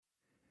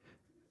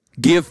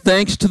Give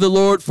thanks to the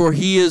Lord, for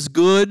he is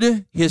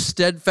good. His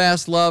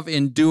steadfast love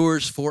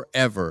endures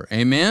forever.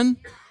 Amen?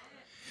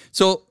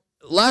 So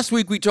last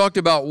week we talked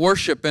about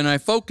worship, and I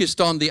focused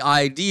on the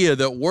idea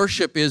that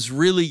worship is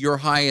really your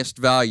highest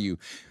value.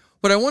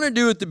 What I want to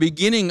do at the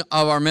beginning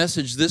of our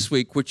message this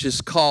week, which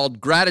is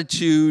called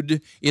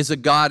Gratitude is a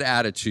God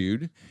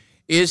Attitude,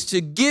 is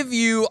to give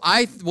you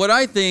what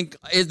I think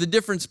is the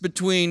difference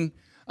between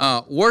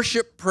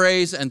worship,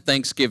 praise, and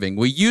thanksgiving.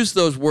 We use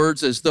those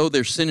words as though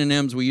they're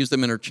synonyms. We use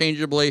them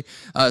interchangeably.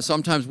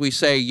 Sometimes we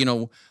say,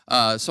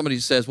 somebody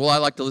says, well, I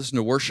like to listen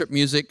to worship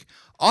music.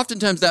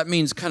 Oftentimes that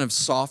means kind of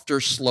softer,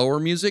 slower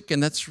music,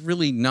 and that's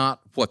really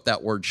not what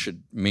that word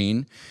should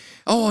mean.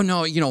 Oh,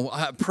 no,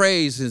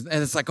 praise is,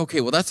 and it's like, okay,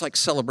 well, that's like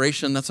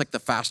celebration. That's like the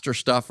faster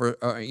stuff or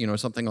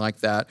something like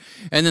that.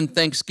 And then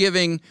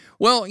Thanksgiving,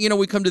 well,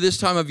 we come to this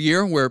time of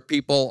year where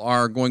people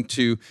are going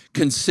to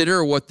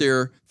consider what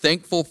they're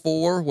thankful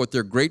for, what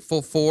they're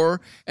grateful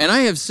for. And I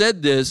have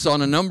said this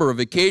on a number of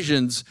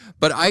occasions,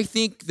 but I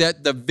think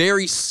that the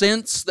very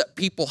sense that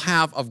people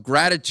have of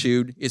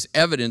gratitude is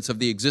evidence of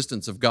the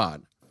existence of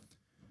God.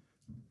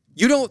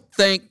 You don't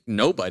thank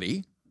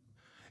nobody.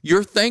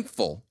 You're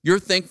thankful. You're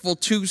thankful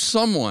to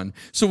someone.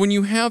 So when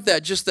you have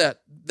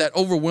that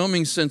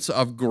overwhelming sense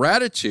of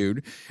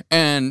gratitude,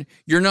 and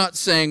you're not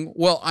saying,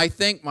 well, I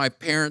thank my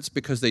parents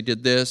because they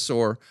did this,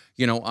 or,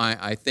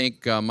 I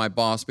thank my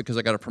boss because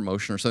I got a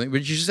promotion or something,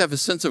 but you just have a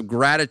sense of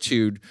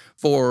gratitude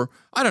for,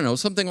 I don't know,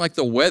 something like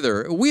the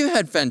weather. We've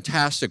had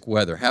fantastic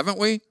weather, haven't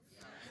we?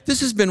 This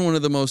has been one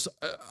of the most,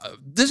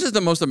 this is the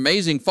most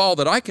amazing fall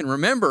that I can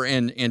remember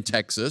in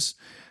Texas.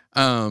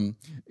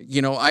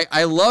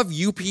 I love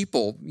you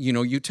people,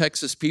 you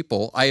Texas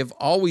people. I have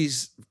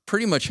always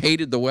pretty much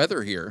hated the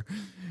weather here.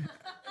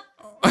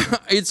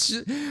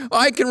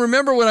 I can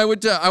remember when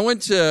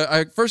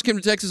I first came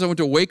to Texas, I went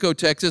to Waco,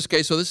 Texas.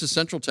 Okay, so this is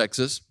Central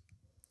Texas.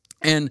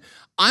 And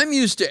I'm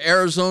used to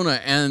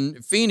Arizona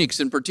and Phoenix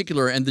in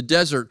particular and the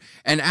desert.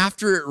 And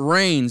after it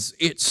rains,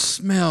 it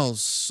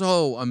smells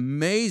so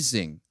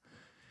amazing.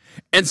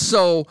 And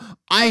so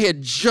I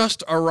had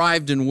just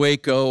arrived in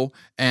Waco,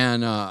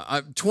 and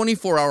a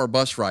 24-hour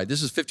bus ride.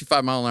 This is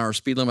 55-mile-an-hour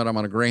speed limit. I'm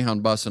on a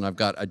Greyhound bus, and I've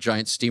got a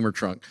giant steamer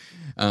trunk.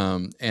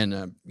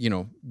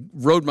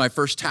 Rode my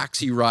first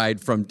taxi ride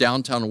from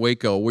downtown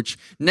Waco, which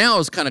now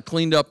is kind of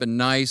cleaned up and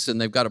nice, and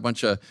they've got a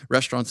bunch of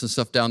restaurants and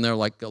stuff down there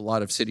like a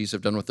lot of cities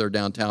have done with their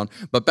downtown.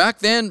 But back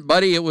then,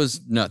 buddy, it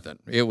was nothing.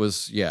 It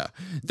was,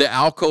 the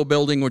Alco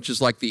building, which is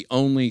like the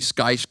only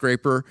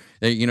skyscraper.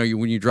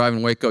 When you drive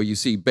in Waco, you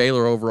see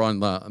Baylor over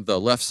on the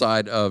left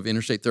side of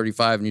Interstate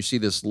 35, and you see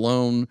this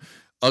lone,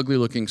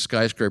 ugly-looking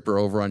skyscraper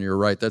over on your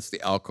right. That's the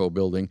Alco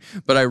building.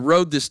 But I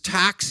rode this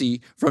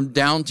taxi from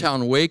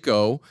downtown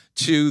Waco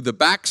to the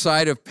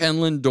backside of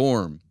Penland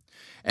Dorm.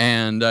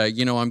 And,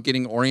 I'm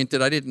getting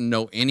oriented. I didn't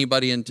know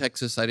anybody in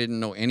Texas. I didn't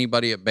know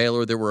anybody at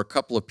Baylor. There were a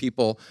couple of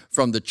people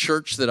from the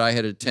church that I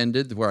had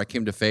attended, where I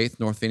came to faith,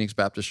 North Phoenix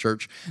Baptist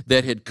Church,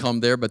 that had come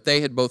there. But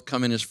they had both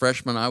come in as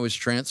freshmen. I was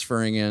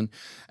transferring in.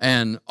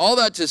 And all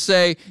that to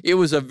say, it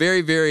was a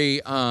very,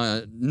 very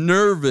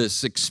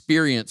nervous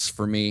experience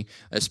for me,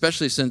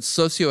 especially since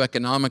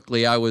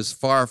socioeconomically I was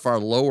far, far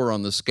lower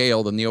on the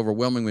scale than the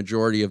overwhelming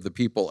majority of the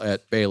people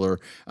at Baylor.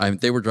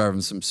 They were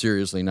driving some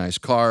seriously nice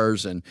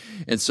cars and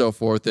so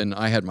forth. And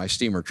I had my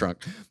steamer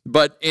trunk.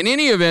 But in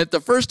any event, the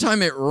first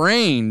time it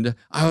rained,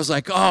 I was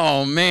like,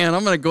 oh man,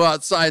 I'm going to go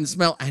outside and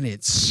smell, and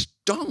it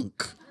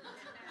stunk.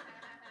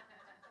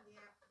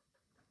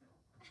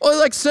 Well,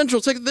 like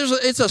Central Texas,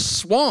 it's a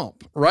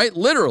swamp, right?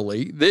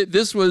 Literally.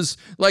 This was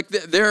like,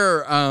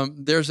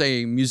 there's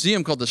a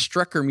museum called the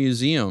Strecker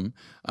Museum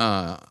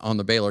on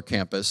the Baylor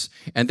campus,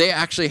 and they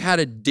actually had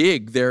a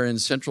dig there in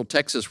Central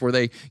Texas where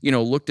they,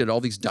 looked at all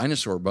these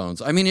dinosaur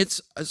bones. I mean,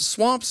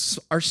 swamps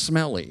are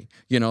smelly,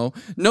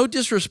 No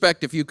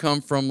disrespect if you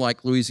come from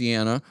like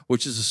Louisiana,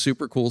 which is a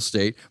super cool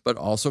state, but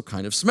also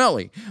kind of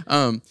smelly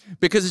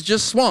because it's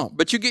just swamp.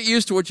 But you get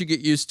used to what you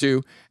get used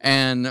to,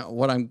 and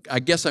what I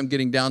guess I'm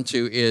getting down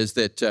to is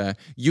that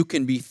you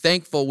can be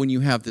thankful when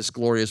you have this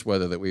glorious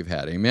weather that we've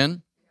had.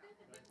 Amen?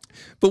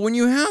 But when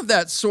you have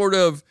that sort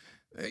of,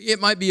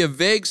 it might be a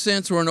vague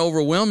sense or an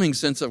overwhelming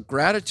sense of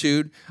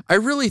gratitude, I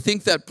really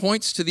think that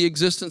points to the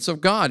existence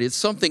of God. It's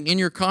something in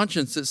your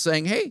conscience that's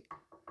saying, hey,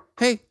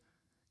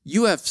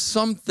 you have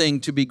something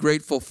to be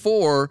grateful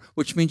for,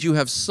 which means you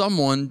have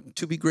someone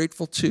to be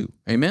grateful to.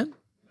 Amen?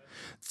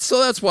 So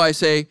that's why I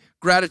say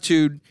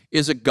gratitude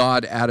is a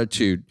God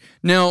attitude.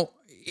 Now,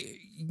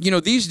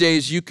 these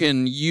days you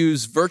can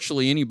use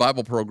virtually any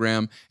Bible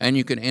program and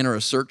you can enter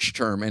a search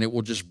term and it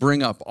will just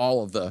bring up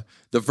all of the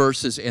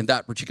verses in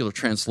that particular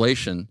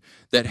translation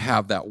that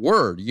have that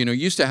word. You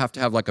used to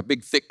have like a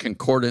big thick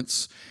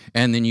concordance,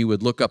 and then you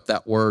would look up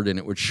that word and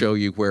it would show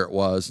you where it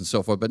was and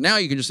so forth. But now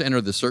you can just enter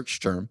the search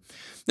term.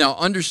 Now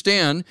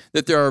understand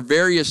that there are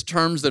various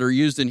terms that are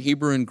used in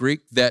Hebrew and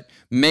Greek that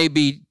may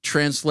be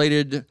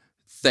translated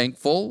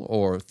thankful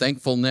or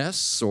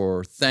thankfulness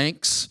or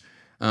thanks.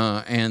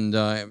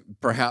 and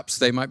perhaps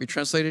they might be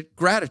translated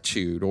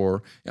gratitude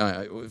or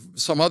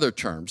some other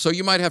term. So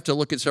you might have to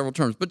look at several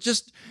terms, but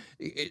just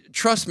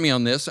trust me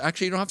on this.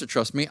 Actually, you don't have to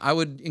trust me. I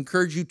would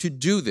encourage you to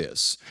do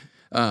this.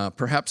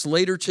 Perhaps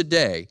later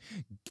today,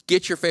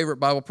 get your favorite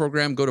Bible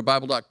program, go to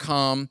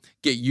Bible.com,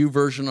 get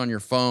YouVersion on your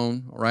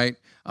phone, right?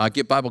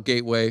 Get Bible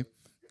Gateway,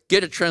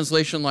 get a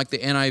translation like the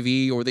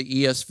NIV or the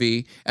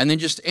ESV, and then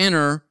just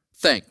enter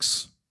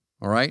thanks,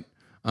 all right?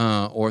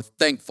 Or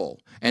thankful,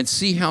 and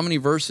see how many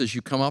verses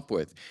you come up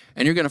with.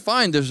 And you're going to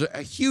find there's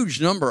a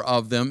huge number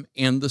of them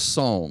in the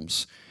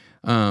Psalms.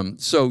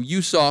 So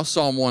you saw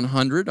Psalm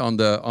 100 on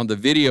the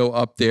video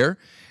up there,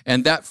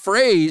 and that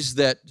phrase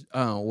that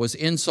was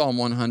in Psalm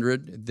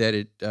 100 that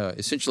it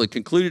essentially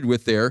concluded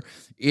with there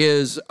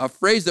is a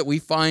phrase that we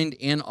find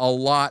in a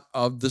lot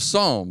of the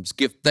Psalms.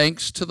 Give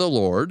thanks to the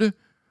Lord,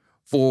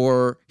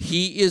 for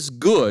he is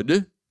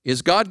good.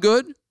 Is God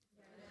good?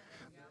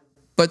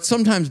 But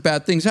sometimes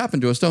bad things happen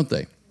to us, don't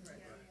they?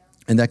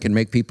 And that can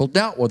make people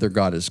doubt whether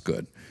God is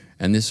good.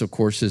 And this, of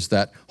course, is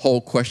that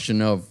whole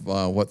question of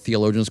what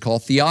theologians call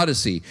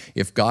theodicy.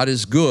 If God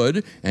is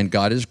good and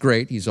God is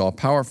great, he's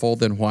all-powerful,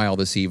 then why all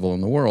this evil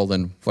in the world?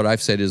 And what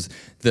I've said is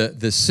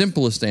the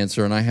simplest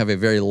answer, and I have a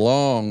very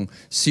long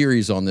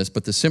series on this,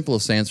 but the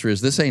simplest answer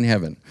is this ain't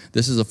heaven.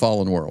 This is a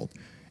fallen world.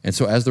 And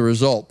so as the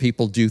result,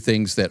 people do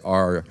things that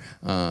are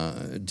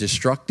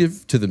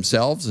destructive to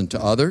themselves and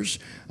to others.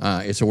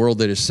 It's a world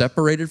that is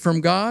separated from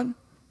God,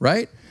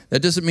 right?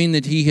 That doesn't mean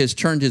that he has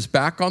turned his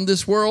back on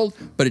this world,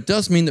 but it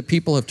does mean that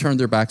people have turned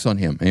their backs on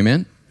him.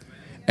 Amen?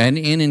 And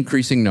in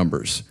increasing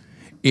numbers.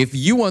 If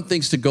you want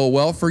things to go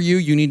well for you,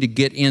 you need to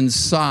get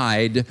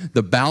inside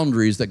the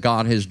boundaries that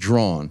God has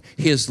drawn,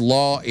 his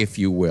law, if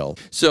you will.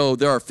 So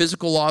there are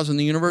physical laws in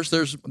the universe.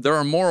 There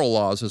are moral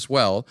laws as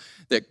well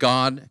that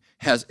God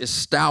has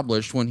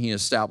established when he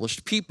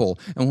established people.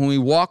 And when we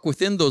walk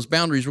within those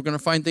boundaries, we're going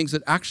to find things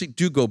that actually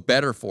do go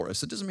better for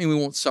us. It doesn't mean we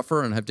won't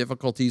suffer and have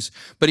difficulties,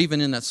 but even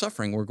in that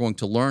suffering, we're going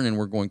to learn and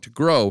we're going to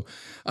grow.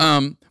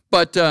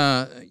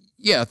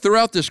 Yeah,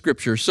 throughout the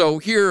scripture. So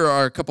here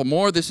are a couple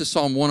more. This is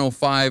Psalm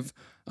 105,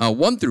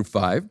 1 through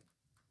 5.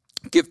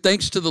 Give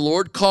thanks to the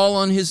Lord, call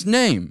on his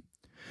name.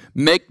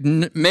 Make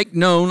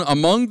known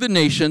among the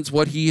nations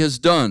what he has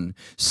done.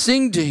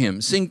 Sing to him,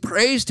 sing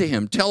praise to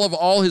him, tell of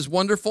all his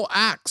wonderful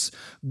acts.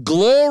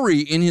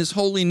 Glory in his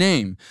holy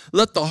name.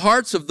 Let the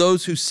hearts of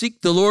those who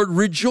seek the Lord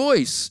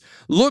rejoice.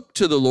 Look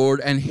to the Lord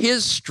and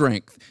his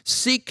strength.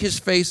 Seek his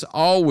face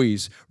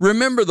always.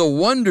 Remember the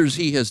wonders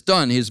he has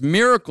done, his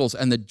miracles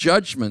and the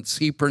judgments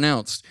he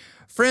pronounced.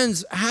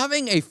 Friends,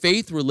 having a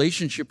faith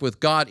relationship with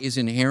God is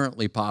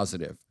inherently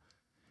positive.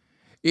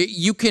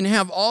 You can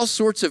have all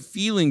sorts of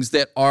feelings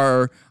that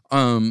are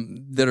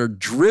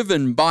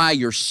driven by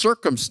your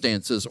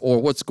circumstances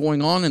or what's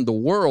going on in the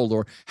world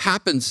or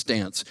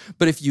happenstance.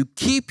 But if you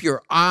keep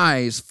your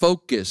eyes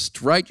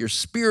focused, right, your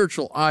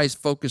spiritual eyes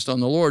focused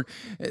on the Lord,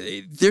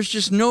 there's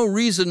just no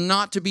reason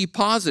not to be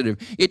positive.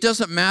 It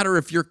doesn't matter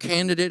if your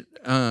candidate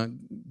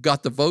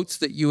got the votes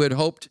that you had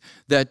hoped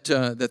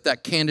that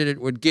candidate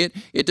would get.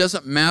 It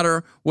doesn't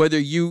matter whether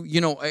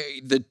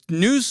the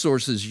news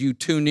sources you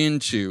tune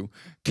into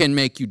can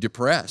make you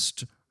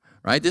depressed,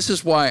 right? This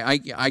is why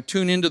I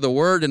tune into the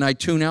Word and I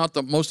tune out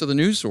most of the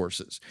news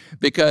sources,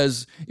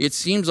 because it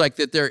seems like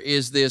that there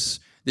is this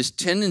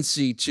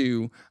tendency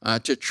to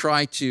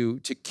try to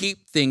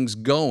keep things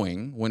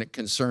going when it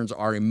concerns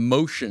our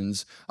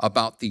emotions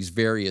about these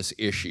various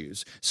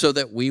issues, so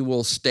that we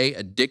will stay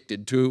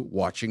addicted to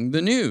watching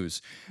the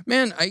news.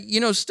 Man,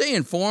 stay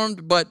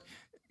informed, but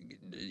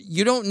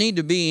you don't need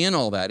to be in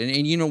all that.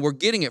 And we're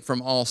getting it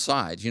from all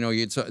sides.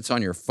 It's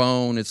on your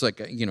phone. It's like,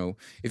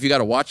 if you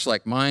got a watch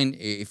like mine,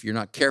 if you're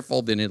not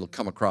careful, then it'll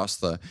come across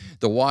the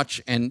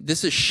watch. And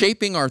this is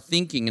shaping our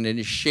thinking, and it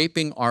is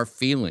shaping our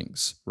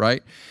feelings,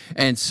 right?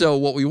 And so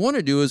what we want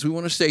to do is we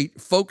want to stay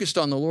focused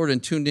on the Lord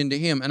and tuned into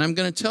him. And I'm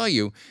going to tell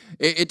you,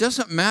 it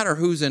doesn't matter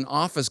who's in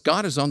office.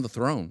 God is on the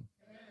throne.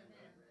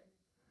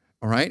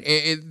 All right?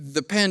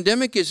 The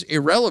pandemic is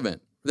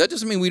irrelevant. That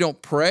doesn't mean we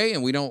don't pray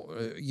and we don't,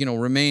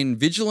 remain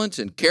vigilant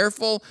and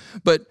careful.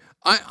 But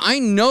I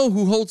know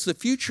who holds the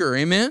future,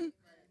 amen?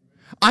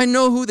 I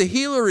know who the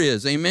healer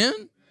is,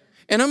 amen?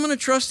 And I'm going to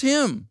trust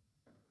him.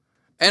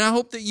 And I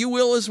hope that you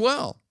will as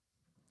well.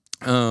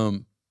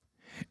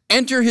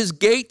 Enter his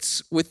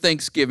gates with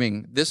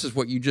thanksgiving. This is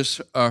what you just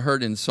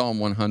heard in Psalm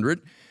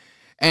 100.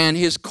 And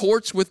his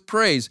courts with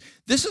praise.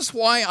 This is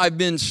why I've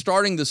been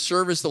starting the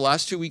service the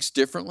last 2 weeks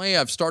differently.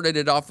 I've started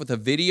it off with a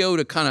video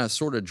to kind of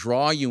sort of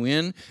draw you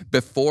in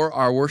before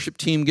our worship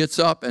team gets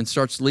up and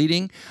starts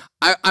leading.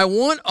 I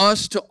want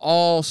us to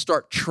all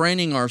start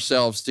training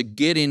ourselves to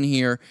get in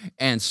here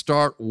and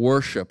start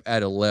worship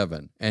at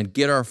 11 and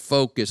get our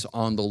focus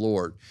on the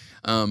Lord.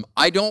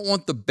 I don't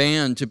want the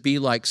band to be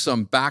like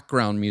some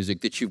background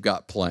music that you've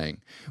got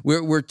playing.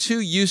 We're too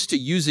used to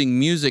using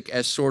music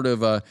as sort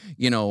of a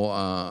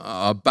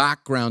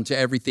background to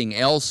everything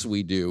else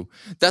we do.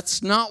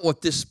 That's not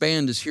what this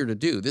band is here to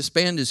do. This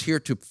band is here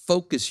to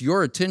focus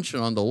your attention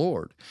on the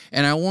Lord.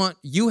 And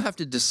you have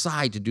to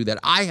decide to do that.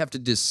 I have to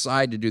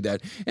decide to do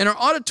that. And our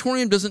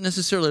auditorium doesn't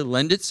necessarily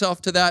lend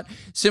itself to that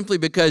simply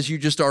because you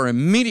just are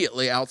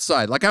immediately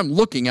outside. Like I'm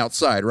looking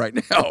outside right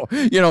now.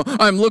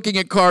 I'm looking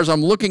at cars.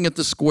 I'm looking at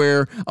the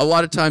square. A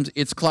lot of times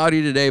it's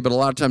cloudy today, but a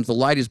lot of times the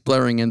light is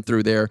blaring in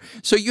through there.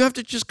 So you have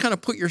to just kind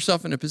of put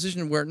yourself in a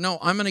position where, no,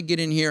 I'm going to get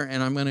in here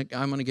and I'm going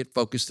to get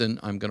focused and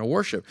I'm going to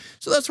worship.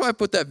 So that's why I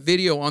put that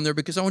video on there,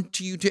 because I want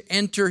you to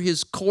enter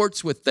his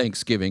courts with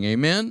thanksgiving.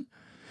 Amen.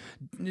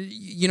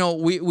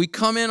 We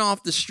come in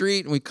off the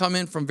street and we come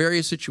in from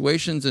various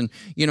situations, and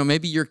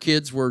maybe your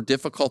kids were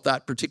difficult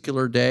that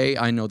particular day.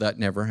 I know that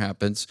never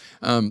happens.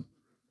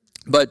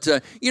 But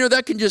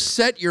that can just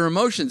set your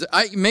emotions.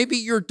 Maybe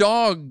your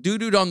dog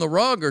doo-dooed on the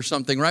rug or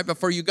something right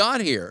before you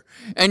got here,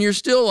 and you're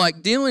still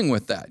like dealing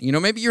with that.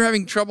 Maybe you're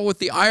having trouble with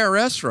the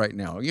IRS right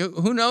now.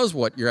 Who knows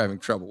what you're having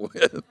trouble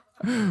with,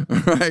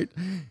 right?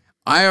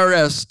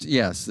 IRS,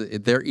 yes,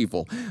 they're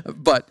evil.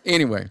 But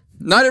anyway,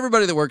 not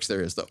everybody that works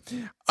there is, though.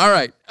 All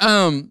right.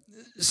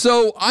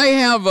 So I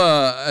have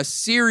a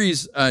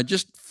series,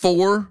 just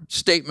 4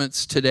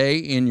 statements today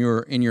in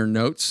your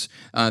notes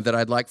that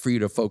I'd like for you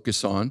to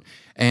focus on.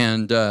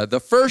 And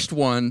the first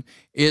one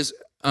is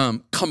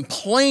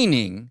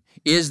complaining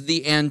is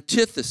the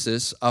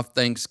antithesis of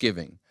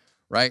thanksgiving,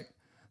 right?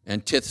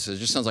 Antithesis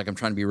just sounds like I'm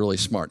trying to be really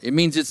smart. It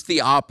means it's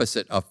the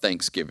opposite of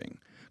thanksgiving.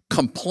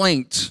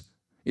 Complaint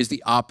is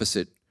the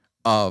opposite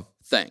of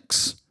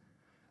thanks.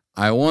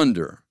 I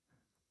wonder,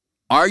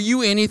 are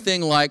you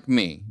anything like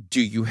me?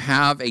 Do you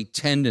have a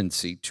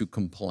tendency to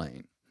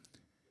complain?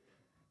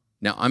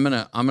 Now, I'm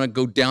gonna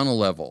go down a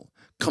level.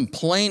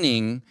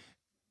 Complaining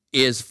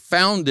is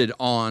founded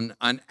on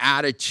an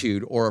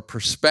attitude or a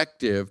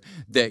perspective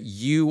that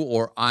you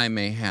or I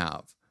may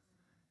have.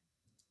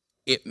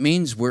 It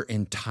means we're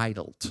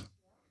entitled.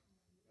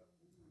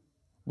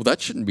 Well,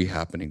 that shouldn't be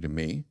happening to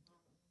me.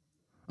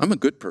 I'm a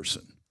good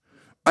person.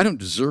 I don't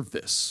deserve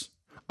this.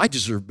 I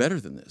deserve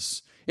better than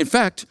this. In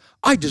fact,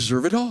 I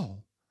deserve it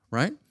all,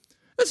 right?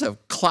 That's a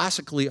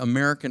classically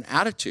American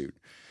attitude.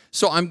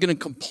 So I'm going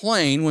to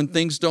complain when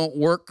things don't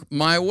work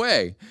my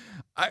way.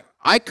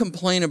 I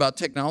complain about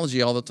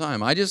technology all the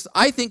time. I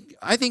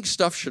think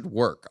stuff should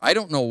work. I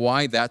don't know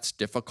why that's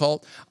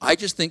difficult. I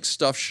just think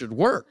stuff should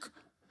work.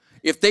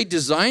 If they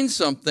design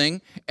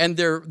something and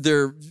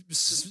we're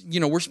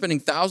spending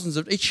thousands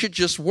of, it should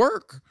just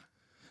work.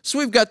 So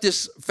we've got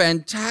this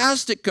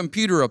fantastic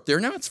computer up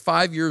there. Now it's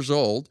 5 years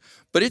old,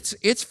 but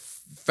it's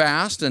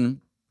fast and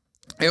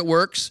it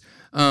works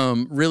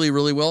really,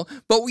 really well.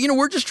 But,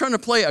 we're just trying to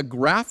play a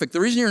graphic.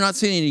 The reason you're not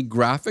seeing any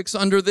graphics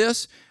under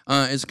this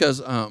is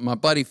because my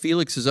buddy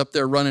Felix is up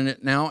there running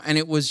it now, and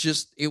it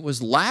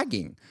was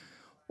lagging.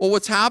 Well,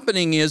 what's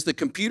happening is the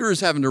computer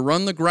is having to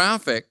run the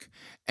graphic,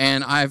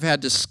 and I've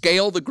had to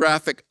scale the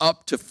graphic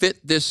up to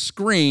fit this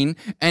screen,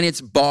 and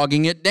it's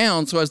bogging it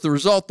down. So as the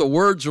result, the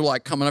words are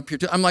like coming up here.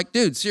 I'm like,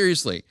 dude,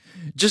 seriously,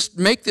 just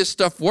make this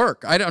stuff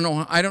work. I don't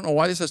know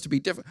why this has to be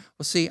different.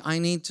 Well, see, I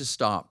need to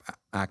stop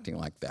acting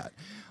like that.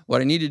 What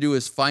I need to do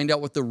is find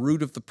out what the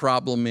root of the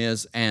problem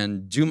is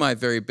and do my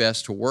very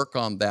best to work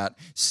on that,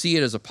 see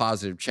it as a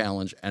positive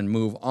challenge, and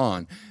move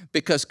on.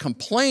 Because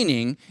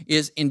complaining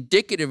is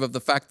indicative of the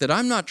fact that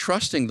I'm not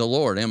trusting the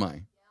Lord, am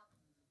I?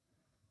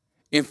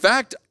 In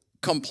fact,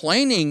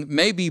 complaining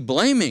may be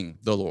blaming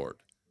the Lord.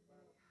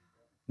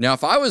 Now,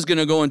 if I was going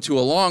to go into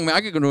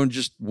I could go into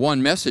just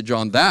one message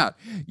on that.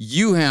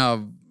 You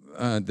have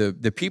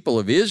the people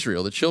of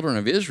Israel, the children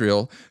of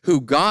Israel, who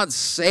God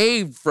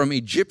saved from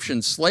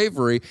Egyptian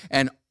slavery,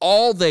 and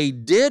all they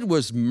did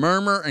was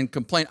murmur and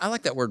complain. I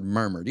like that word,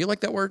 murmur. Do you like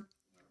that word?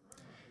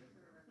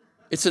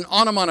 It's an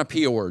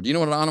onomatopoeia word. Do you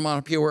know what an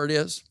onomatopoeia word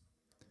is?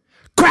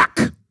 Crack!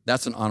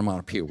 That's an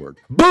onomatopoeia word.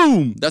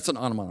 Boom! That's an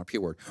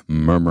onomatopoeia word.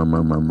 Murmur,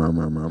 murmur,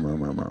 murmur, murmur,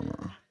 murmur,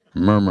 murmur.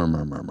 Murmur,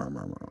 murmur,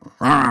 murmur,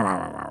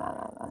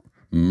 murmur.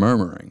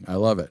 Murmuring. I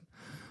love it.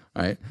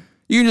 Right?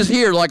 You can just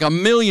hear like a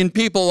million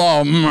people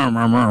all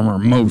murmur, murmur,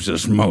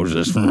 Moses,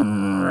 Moses.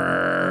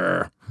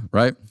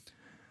 Right?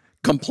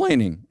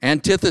 Complaining.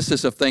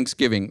 Antithesis of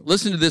thanksgiving.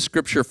 Listen to this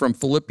scripture from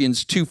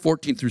Philippians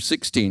 2:14 through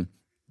 16.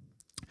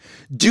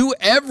 Do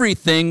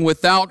everything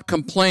without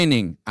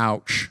complaining,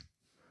 ouch,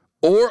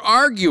 or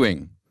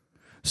arguing,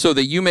 so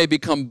that you may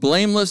become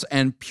blameless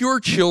and pure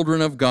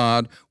children of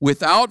God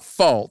without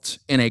fault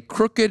in a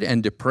crooked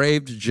and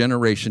depraved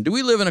generation. Do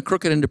we live in a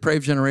crooked and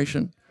depraved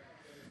generation?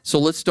 So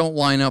let's don't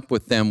line up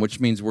with them, which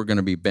means we're going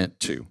to be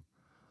bent to.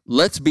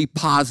 Let's be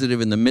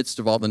positive in the midst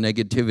of all the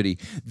negativity.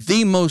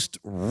 The most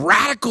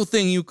radical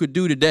thing you could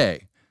do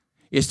today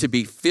is to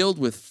be filled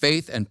with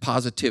faith and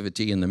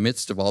positivity in the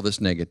midst of all this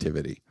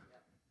negativity.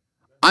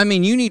 I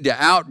mean, you need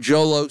to out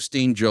Joel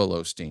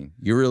Osteen.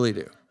 You really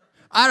do.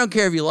 I don't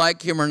care if you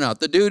like him or not.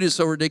 The dude is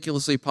so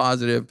ridiculously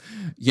positive.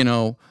 You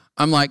know,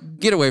 I'm like,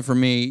 get away from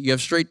me. You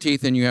have straight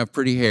teeth and you have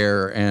pretty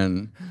hair,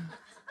 and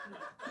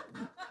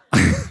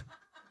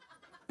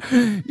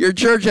your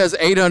church has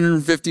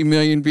 850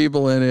 million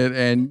people in it,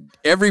 and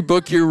every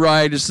book you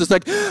write is just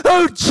like,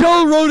 oh,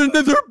 Joel wrote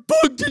another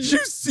book. Did you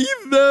see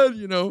that?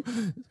 You know.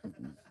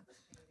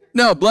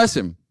 No, bless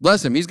him.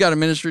 Bless him. He's got a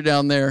ministry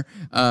down there.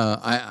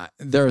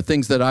 There are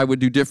things that I would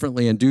do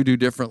differently and do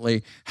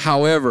differently.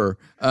 However,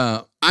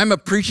 I'm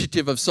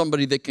appreciative of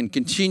somebody that can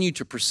continue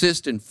to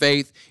persist in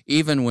faith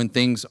even when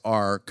things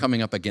are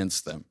coming up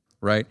against them,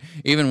 right?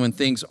 Even when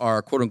things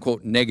are, quote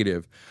unquote,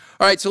 negative.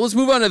 All right, so let's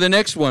move on to the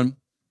next one.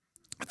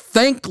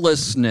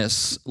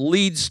 Thanklessness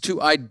leads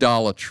to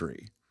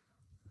idolatry.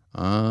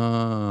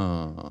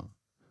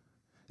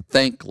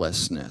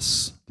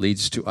 Thanklessness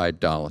leads to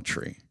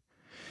idolatry.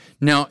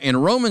 Now, in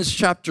Romans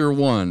chapter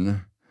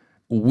 1,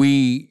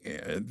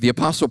 the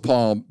Apostle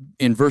Paul,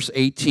 in verse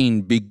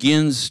 18,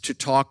 begins to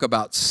talk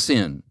about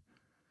sin.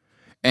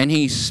 And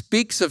he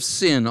speaks of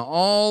sin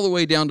all the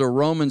way down to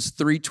Romans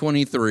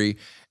 3:23,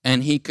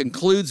 and he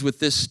concludes with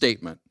this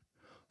statement,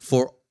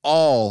 "For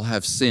all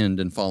have sinned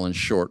and fallen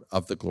short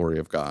of the glory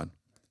of God."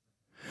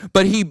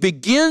 But he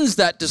begins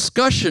that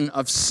discussion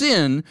of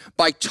sin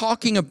by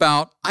talking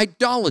about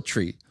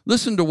idolatry.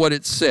 Listen to what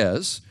it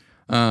says.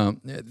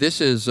 This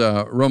is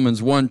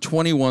Romans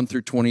 1:21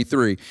 through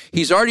 23.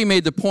 He's already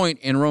made the point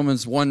in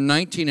Romans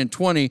 1:19 and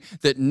 20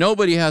 that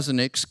nobody has an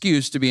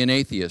excuse to be an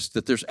atheist,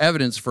 that there's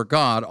evidence for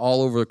God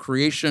all over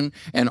creation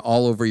and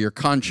all over your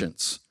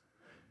conscience.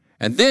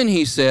 And then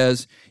he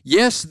says,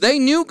 yes, they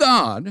knew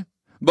God,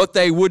 but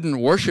they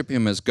wouldn't worship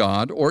him as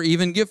God or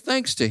even give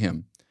thanks to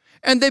him.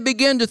 And they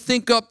began to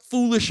think up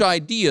foolish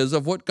ideas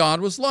of what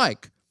God was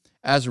like.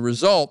 As a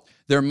result,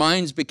 their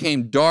minds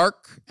became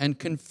dark and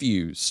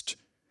confused.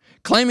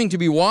 Claiming to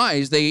be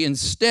wise, they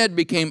instead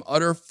became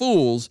utter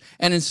fools,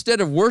 and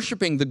instead of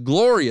worshiping the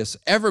glorious,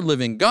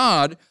 ever-living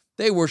God,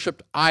 they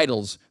worshiped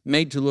idols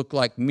made to look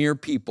like mere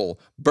people,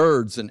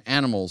 birds and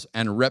animals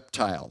and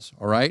reptiles,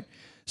 all right?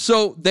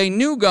 So they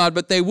knew God,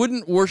 but they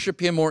wouldn't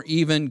worship him or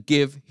even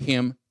give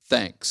him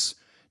thanks.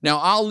 Now,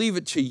 I'll leave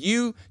it to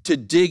you to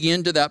dig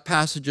into that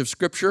passage of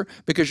Scripture,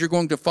 because you're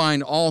going to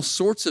find all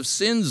sorts of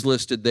sins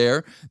listed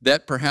there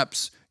that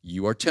perhaps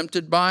you are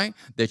tempted by,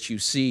 that you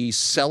see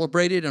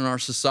celebrated in our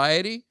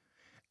society,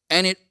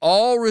 and it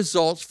all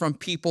results from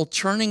people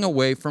turning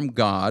away from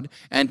God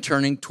and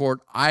turning toward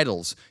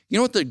idols. You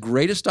know what the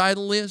greatest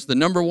idol is? The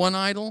number one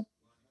idol?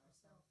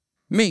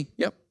 Me.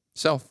 Yep.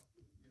 Self.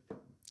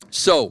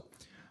 So,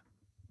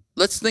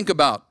 let's think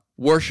about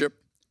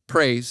worship,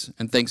 praise,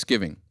 and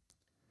thanksgiving.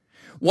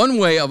 One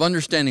way of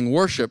understanding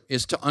worship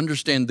is to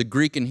understand the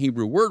Greek and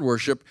Hebrew word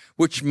worship,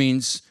 which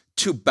means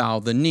to bow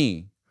the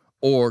knee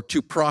or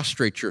to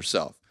prostrate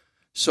yourself.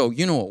 So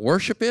you know what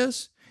worship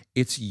is?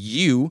 It's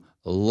you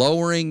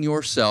lowering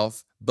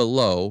yourself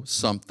below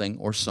something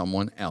or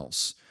someone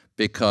else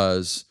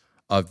because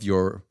of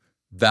your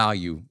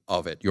value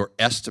of it, your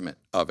estimate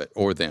of it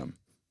or them,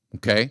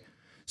 okay?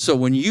 So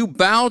when you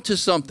bow to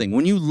something,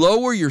 when you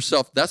lower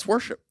yourself, that's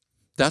worship.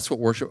 That's what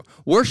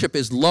worship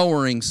is,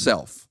 lowering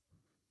self,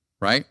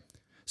 right?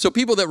 So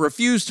people that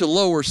refuse to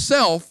lower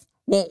self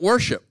won't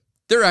worship.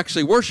 They're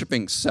actually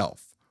worshiping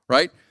self,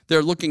 right?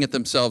 They're looking at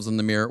themselves in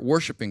the mirror,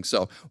 worshiping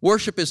self.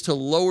 Worship is to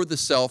lower the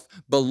self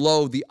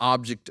below the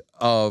object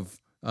of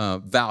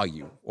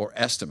value or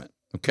estimate,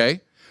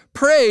 okay?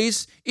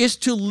 Praise is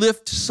to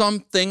lift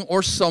something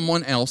or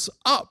someone else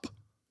up.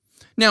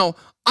 Now,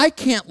 I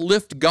can't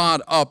lift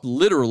God up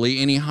literally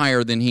any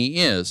higher than he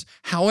is.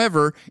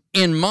 However,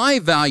 in my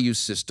value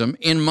system,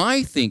 in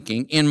my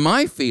thinking, in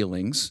my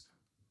feelings,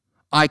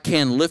 I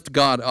can lift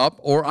God up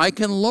or I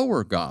can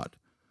lower God.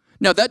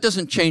 Now, that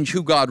doesn't change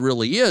who God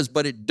really is,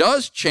 but it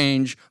does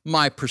change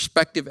my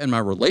perspective and my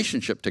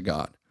relationship to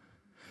God.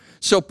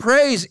 So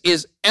praise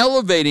is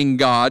elevating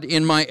God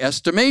in my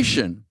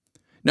estimation.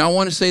 Now, I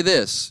want to say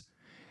this.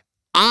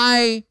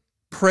 I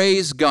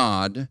praise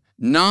God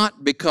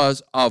not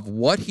because of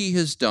what he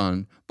has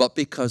done, but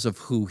because of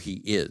who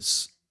he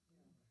is.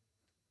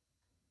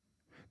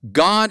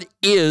 God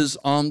is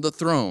on the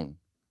throne.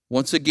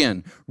 Once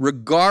again,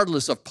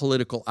 regardless of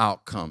political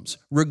outcomes,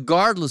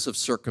 regardless of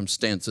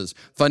circumstances,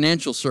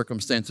 financial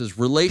circumstances,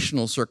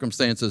 relational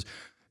circumstances,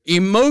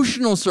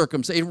 emotional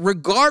circumstances,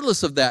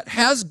 regardless of that,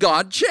 has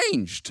God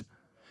changed?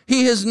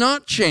 He has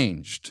not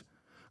changed.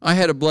 I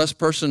had a blessed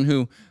person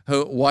who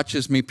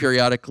watches me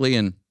periodically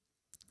and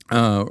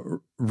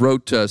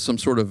wrote some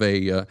sort of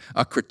a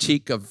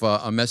critique of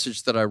a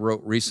message that I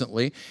wrote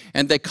recently,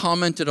 and they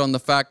commented on the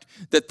fact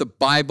that the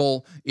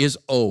Bible is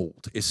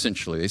old,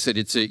 essentially. They said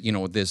it's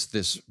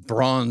this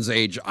Bronze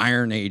Age,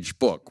 Iron Age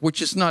book,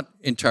 which is not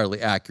entirely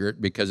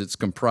accurate because it's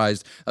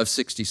comprised of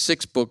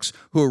 66 books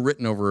which were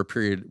written over a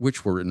period of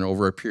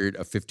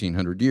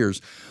 1,500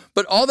 years.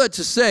 But all that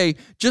to say,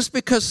 just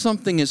because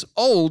something is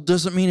old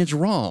doesn't mean it's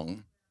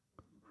wrong.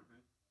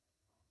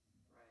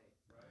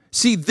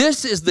 See,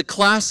 this is the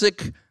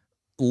classic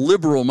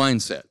liberal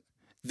mindset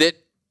that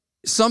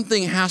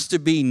something has to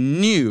be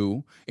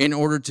new in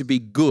order to be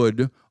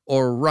good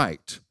or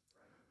right.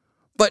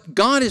 But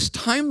God is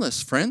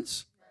timeless,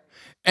 friends.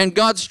 And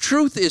God's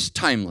truth is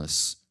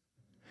timeless.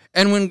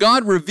 And when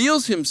God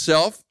reveals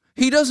himself,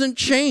 he doesn't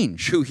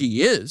change who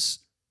he is.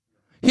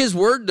 His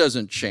word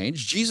doesn't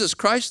change. Jesus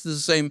Christ is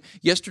the same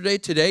yesterday,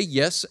 today,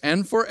 yes,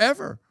 and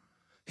forever.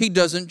 He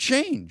doesn't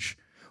change.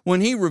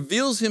 When he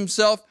reveals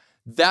himself,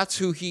 that's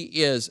who he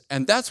is.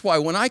 And that's why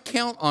when I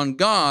count on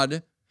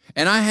God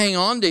and I hang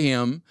on to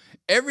him,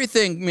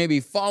 everything may be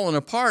falling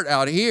apart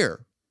out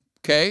here,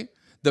 okay?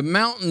 The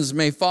mountains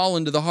may fall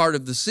into the heart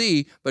of the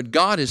sea, but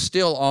God is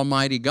still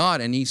Almighty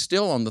God, and he's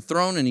still on the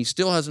throne, and he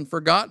still hasn't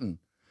forgotten.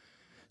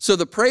 So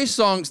the praise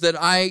songs that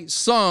I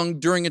sung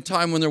during a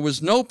time when there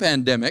was no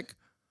pandemic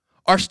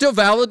are still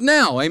valid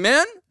now,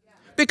 amen?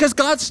 Because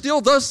God's still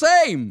the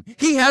same.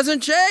 He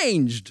hasn't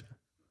changed,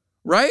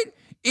 right?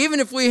 Even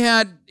if we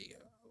had,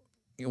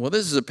 well,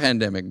 this is a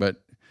pandemic,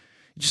 but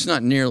just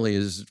not nearly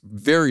as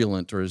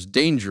virulent or as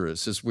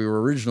dangerous as we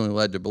were originally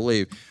led to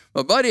believe.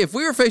 But, buddy, if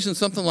we were facing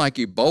something like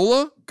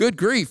Ebola, good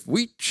grief,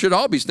 we should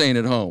all be staying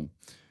at home.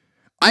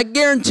 I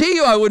guarantee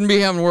you I wouldn't be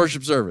having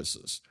worship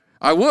services.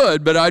 I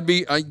would, but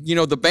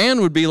the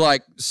band would be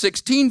like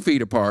 16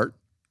 feet apart,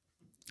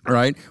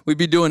 right? We'd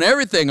be doing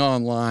everything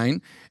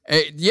online.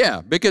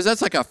 Yeah, because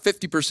that's like a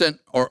 50%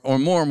 or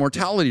more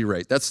mortality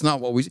rate. That's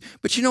not what we,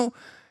 but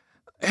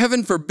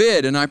heaven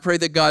forbid, and I pray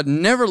that God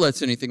never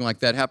lets anything like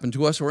that happen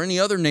to us or any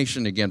other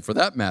nation again for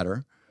that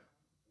matter.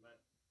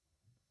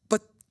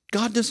 But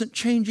God doesn't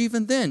change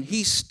even then.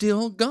 He's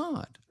still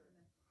God.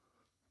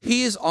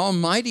 He is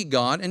Almighty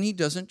God, and he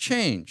doesn't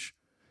change.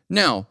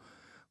 Now,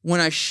 when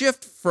I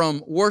shift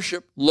from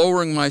worship,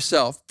 lowering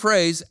myself,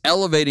 praise,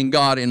 elevating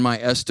God in my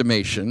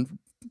estimation,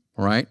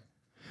 right?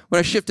 When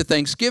I shift to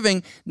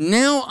thanksgiving,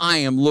 now I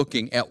am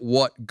looking at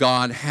what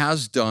God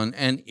has done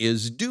and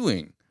is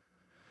doing.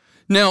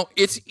 Now,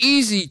 it's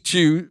easy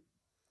to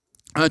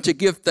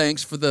give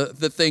thanks for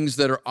the things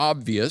that are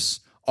obvious,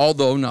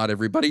 although not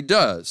everybody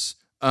does.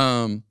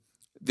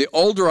 The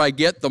older I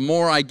get, the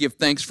more I give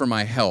thanks for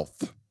my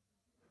health.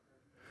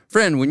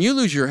 Friend, when you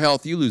lose your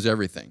health, you lose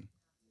everything.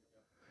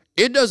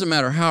 It doesn't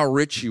matter how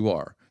rich you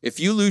are. If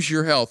you lose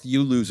your health,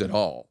 you lose it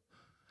all.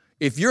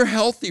 If you're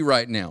healthy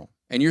right now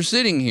and you're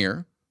sitting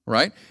here,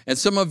 right, and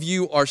some of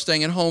you are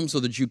staying at home so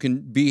that you can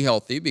be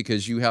healthy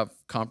because you have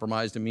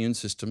compromised immune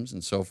systems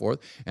and so forth,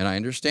 and I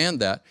understand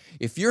that.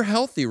 If you're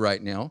healthy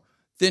right now,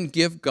 then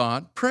give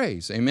God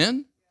praise.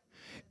 Amen?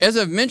 As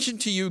I've mentioned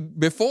to you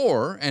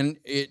before, and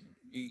it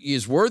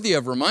is worthy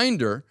of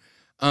reminder,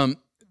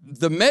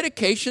 the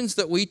medications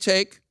that we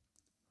take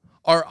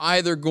are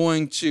either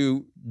going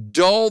to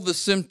dull the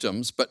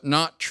symptoms but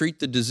not treat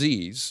the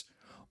disease,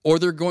 or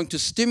they're going to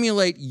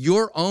stimulate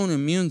your own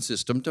immune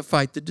system to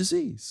fight the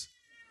disease.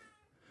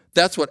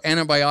 That's what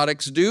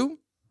antibiotics do.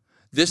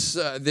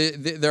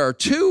 There are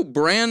two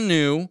brand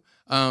new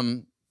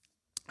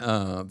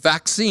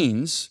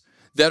vaccines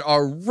that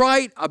are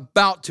right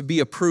about to be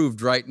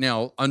approved right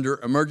now under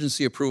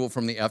emergency approval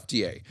from the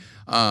FDA,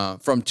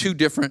 from two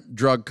different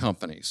drug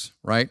companies,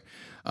 right?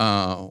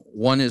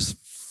 One is,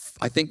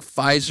 I think,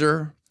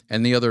 Pfizer,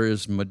 and the other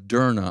is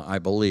Moderna, I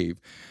believe.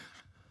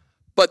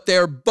 But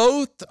they're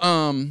both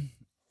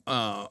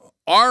RNA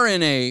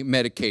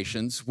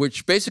medications,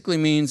 which basically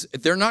means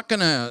they're not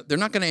gonna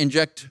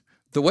inject.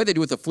 The way they do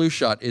with the flu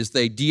shot is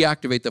they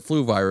deactivate the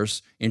flu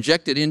virus,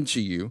 inject it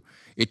into you.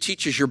 It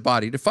teaches your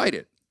body to fight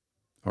it.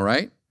 All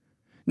right?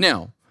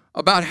 Now,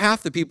 about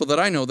half the people that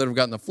I know that have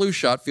gotten the flu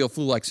shot feel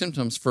flu-like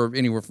symptoms for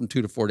anywhere from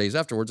 2 to 4 days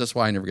afterwards. That's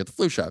why I never get the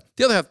flu shot.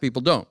 The other half of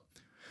people don't.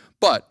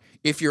 But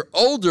if you're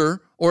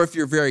older or if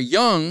you're very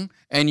young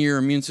and your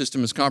immune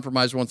system is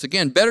compromised once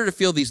again, better to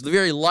feel these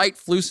very light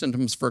flu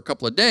symptoms for a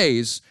couple of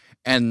days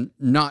and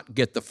not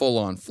get the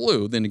full-on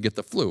flu than to get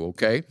the flu,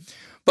 okay?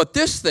 But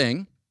this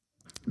thing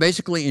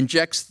basically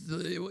injects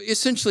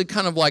essentially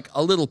kind of like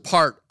a little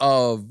part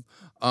of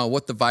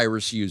what the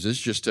virus uses,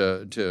 just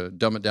to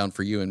dumb it down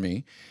for you and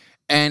me.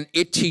 And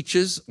it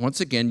teaches, once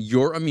again,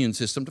 your immune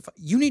system to fight.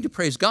 You need to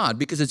praise God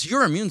because it's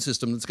your immune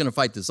system that's going to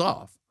fight this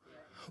off.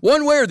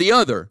 One way or the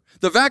other,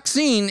 the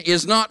vaccine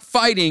is not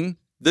fighting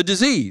the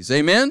disease,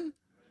 amen?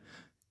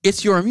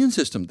 It's your immune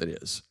system that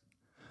is.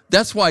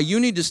 That's why you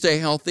need to stay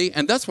healthy,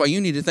 and that's why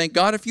you need to thank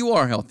God if you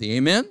are healthy,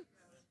 amen?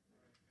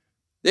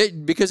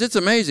 Because it's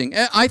amazing.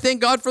 I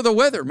thank God for the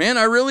weather, man,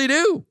 I really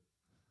do.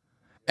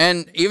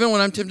 And even when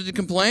I'm tempted to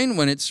complain,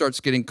 when it starts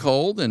getting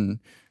cold and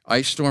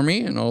ice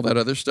stormy and all that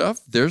other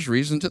stuff, there's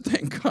reason to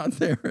thank God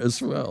there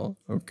as well,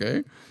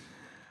 okay?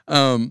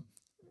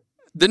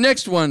 The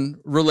next one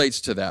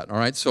relates to that, all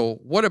right? So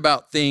what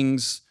about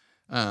things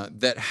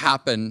that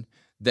happen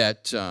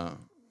that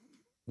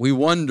we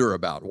wonder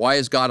about? Why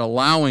is God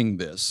allowing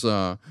this?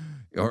 Or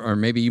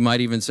maybe you might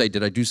even say,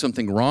 did I do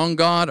something wrong,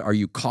 God? Are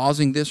you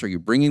causing this? Are you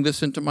bringing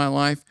this into my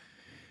life?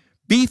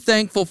 Be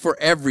thankful for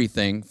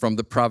everything from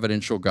the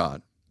providential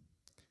God,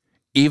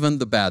 even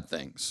the bad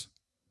things.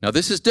 Now,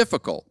 this is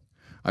difficult.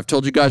 I've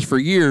told you guys for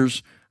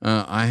years,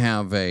 I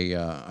have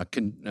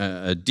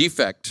a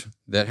defect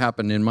that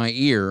happened in my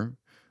ear,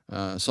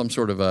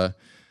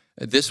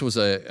 this was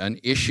an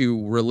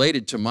issue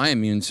related to my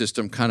immune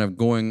system kind of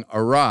going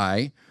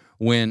awry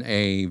when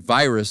a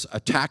virus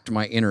attacked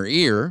my inner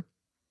ear.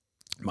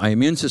 My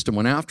immune system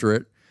went after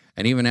it,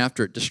 and even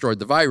after it destroyed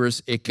the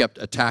virus, it kept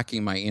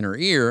attacking my inner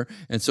ear,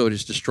 and so it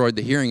has destroyed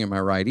the hearing in my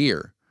right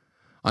ear.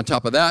 On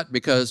top of that,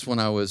 because when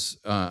I was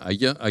a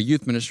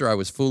youth minister, I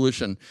was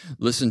foolish and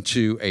listened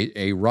to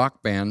a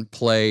rock band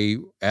play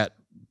at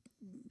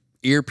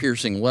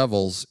ear-piercing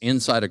levels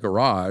inside a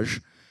garage.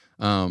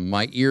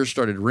 My ears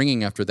started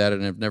ringing after that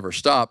and have never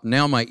stopped.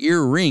 Now my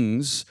ear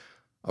rings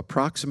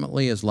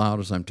approximately as loud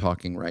as I'm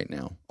talking right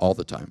now, all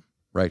the time,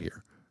 right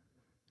here.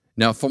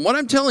 Now, from what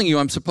I'm telling you,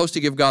 I'm supposed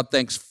to give God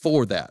thanks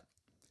for that.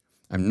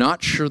 I'm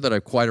not sure that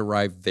I've quite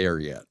arrived there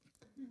yet.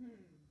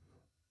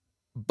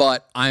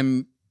 But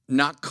I'm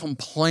not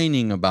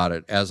complaining about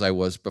it as I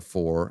was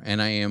before,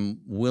 and I am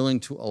willing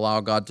to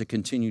allow God to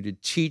continue to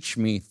teach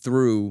me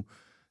through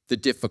the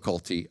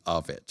difficulty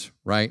of it,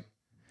 right?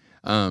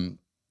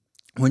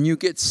 When you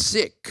get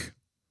sick,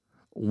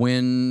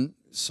 when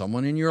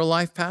someone in your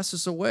life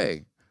passes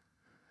away,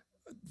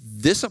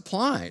 this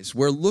applies.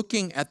 We're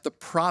looking at the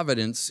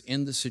providence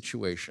in the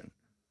situation.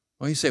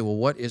 Well, you say, well,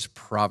 what is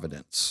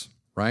Providence,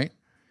 right?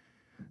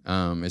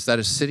 Is that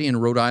a city in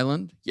Rhode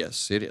Island?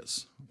 Yes, it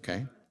is,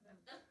 okay?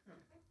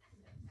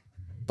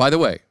 By the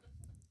way,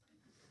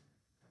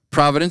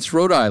 Providence,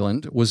 Rhode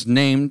Island was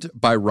named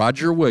by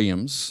Roger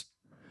Williams,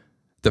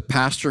 the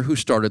pastor who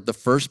started the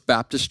first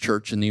Baptist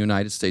church in the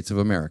United States of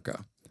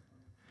America.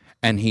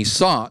 And he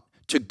sought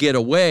to get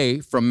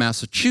away from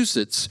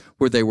Massachusetts,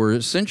 where they were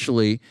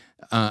essentially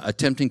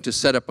attempting to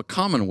set up a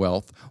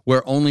commonwealth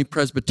where only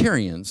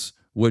Presbyterians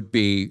would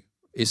be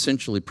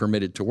essentially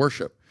permitted to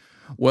worship.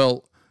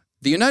 Well,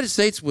 the United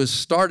States was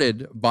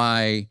started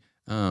by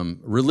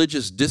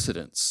religious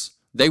dissidents.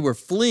 They were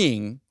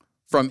fleeing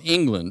from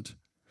England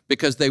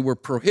because they were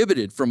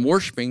prohibited from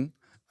worshiping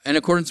in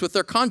accordance with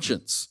their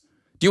conscience.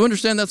 Do you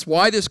understand that's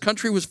why this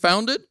country was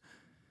founded?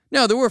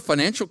 Now, there were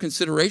financial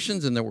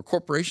considerations, and there were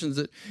corporations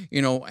that,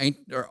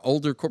 or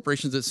older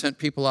corporations that sent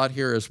people out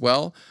here as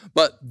well.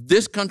 But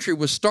this country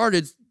was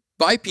started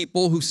by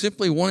people who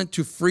simply wanted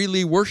to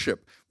freely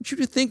worship. I want you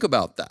to think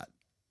about that.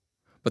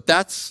 But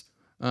that's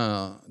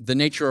the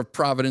nature of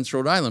Providence,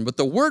 Rhode Island. But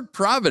the word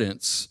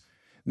providence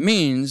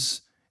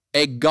means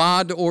a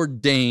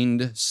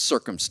God-ordained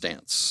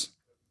circumstance.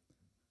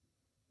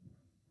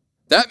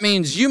 That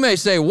means you may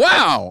say,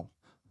 wow,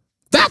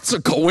 that's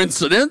a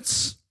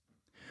coincidence.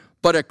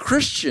 But a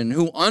Christian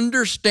who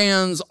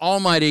understands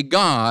Almighty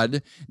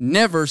God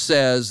never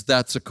says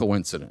that's a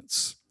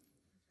coincidence.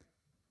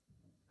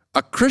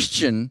 A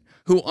Christian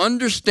who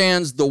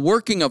understands the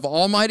working of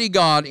Almighty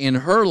God in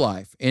her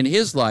life, in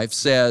his life,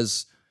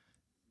 says,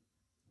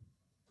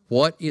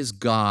 what is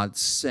God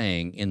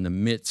saying in the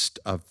midst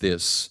of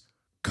this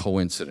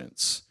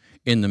coincidence,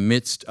 in the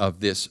midst of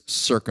this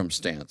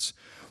circumstance?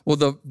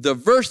 Well, the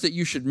verse that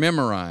you should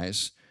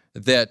memorize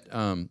that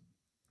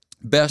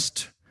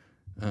best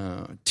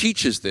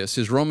teaches this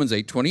is Romans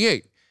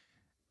 8:28.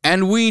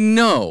 And we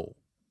know,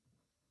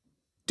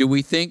 do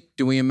we think,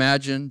 do we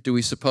imagine, do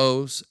we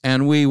suppose,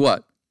 and we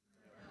what?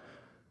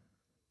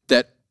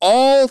 That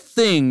all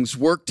things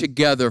work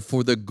together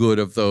for the good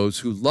of those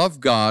who love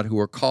God, who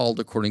are called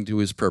according to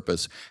his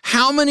purpose.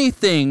 How many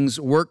things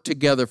work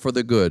together for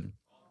the good?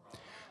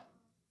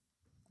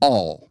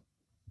 All.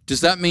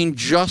 Does that mean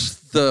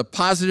just the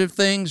positive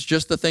things,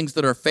 just the things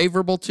that are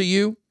favorable to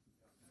you?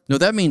 No,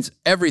 that means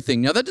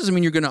everything. Now, that doesn't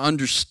mean you're going to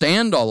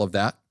understand all of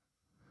that.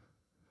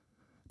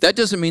 That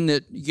doesn't mean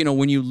that,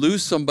 when you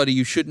lose somebody,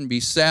 you shouldn't be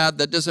sad.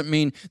 That doesn't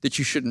mean that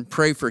you shouldn't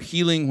pray for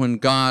healing when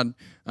God,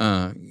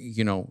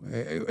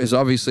 has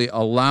obviously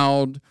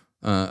allowed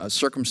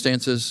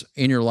circumstances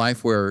in your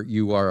life where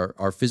you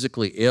are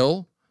physically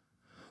ill.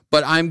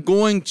 But I'm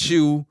going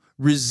to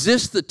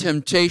resist the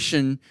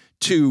temptation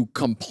to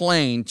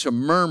complain, to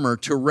murmur,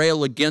 to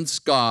rail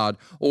against God,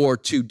 or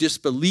to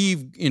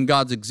disbelieve in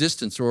God's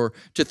existence, or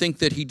to think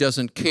that he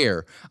doesn't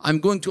care. I'm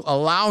going to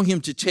allow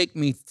him to take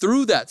me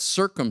through that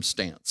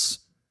circumstance,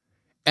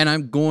 and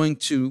I'm going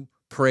to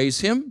praise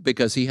him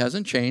because he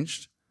hasn't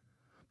changed,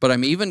 but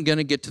I'm even going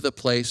to get to the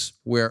place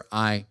where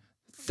I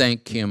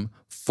thank him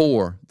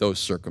for those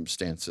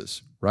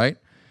circumstances, right?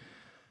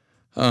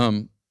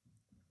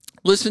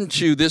 Listen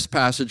to this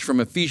passage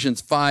from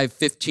Ephesians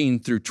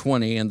 5:15 through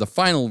 20, and the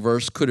final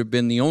verse could have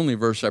been the only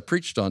verse I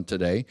preached on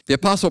today. The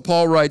Apostle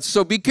Paul writes,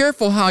 so be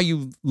careful how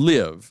you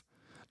live.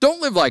 Don't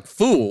live like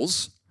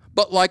fools,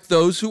 but like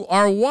those who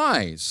are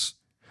wise.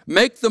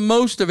 Make the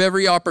most of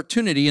every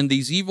opportunity in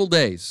these evil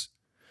days.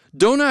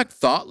 Don't act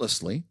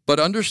thoughtlessly,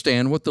 but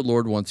understand what the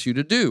Lord wants you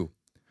to do.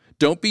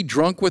 Don't be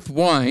drunk with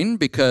wine,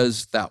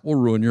 because that will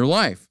ruin your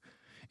life.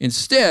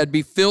 Instead,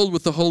 be filled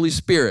with the Holy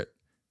Spirit.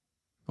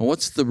 And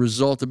what's the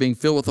result of being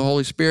filled with the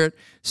Holy Spirit?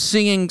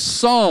 Singing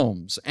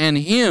psalms and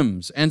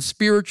hymns and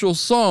spiritual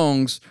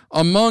songs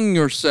among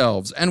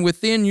yourselves and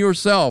within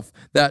yourself.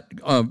 That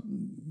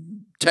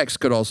text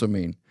could also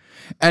mean.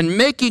 and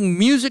making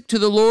music to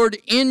the Lord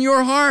in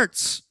your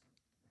hearts.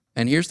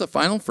 And here's the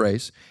final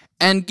phrase,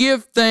 and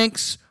give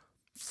thanks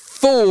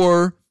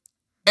for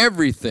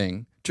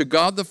everything to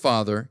God the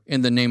Father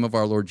in the name of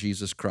our Lord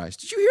Jesus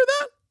Christ. Did you hear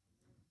that?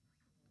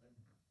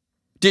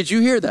 Did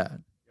you hear that?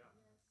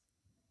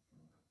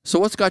 So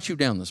what's got you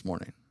down this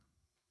morning?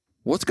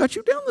 What's got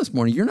you down this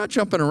morning? You're not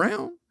jumping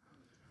around.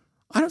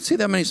 I don't see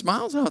that many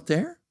smiles out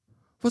there.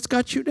 What's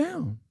got you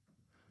down?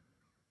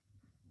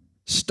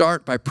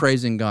 Start by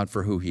praising God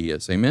for who he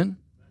is. Amen?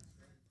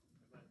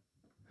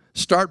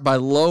 Start by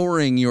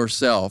lowering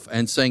yourself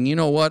and saying, you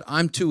know what?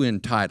 I'm too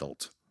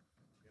entitled.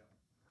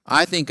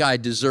 I think I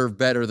deserve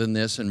better than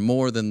this and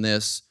more than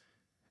this.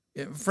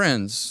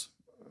 Friends,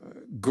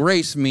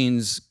 grace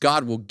means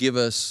God will give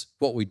us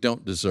what we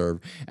don't deserve,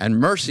 and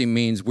mercy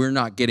means we're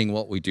not getting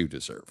what we do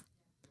deserve.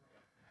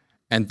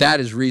 And that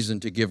is reason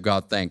to give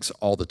God thanks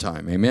all the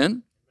time.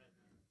 Amen?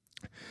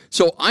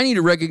 So I need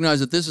to recognize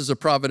that this is a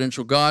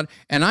providential God,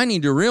 and I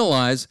need to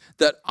realize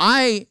that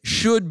I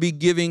should be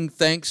giving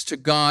thanks to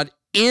God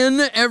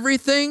in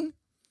everything.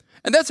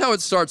 And that's how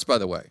it starts, by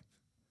the way.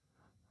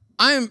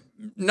 I'm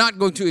not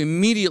going to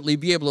immediately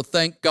be able to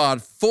thank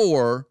God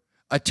for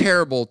a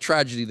terrible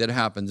tragedy that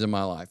happens in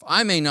my life.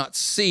 I may not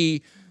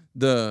see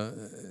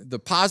the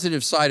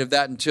positive side of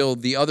that until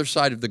the other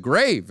side of the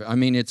grave. I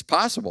mean, it's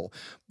possible.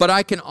 But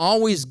I can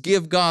always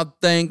give God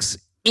thanks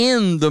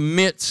in the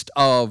midst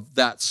of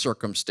that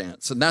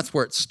circumstance, and that's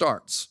where it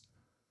starts.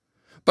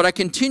 But I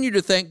continue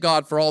to thank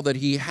God for all that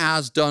he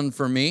has done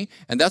for me,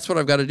 and that's what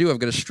I've got to do. I've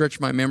got to stretch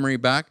my memory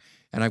back,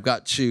 and I've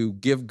got to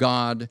give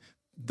God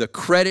the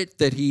credit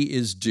that he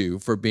is due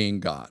for being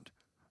God.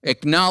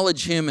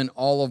 Acknowledge him in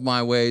all of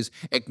my ways.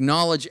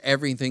 Acknowledge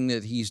everything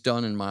that he's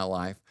done in my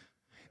life.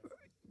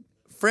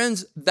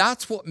 Friends,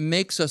 that's what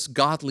makes us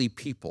godly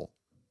people.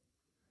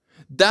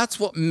 That's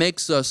what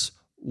makes us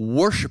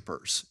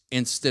worshipers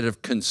instead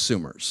of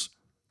consumers.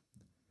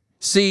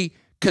 See,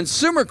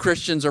 consumer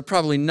Christians are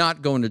probably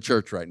not going to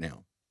church right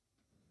now.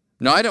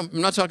 No, I'm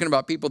not talking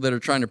about people that are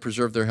trying to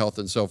preserve their health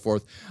and so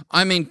forth.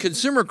 I mean,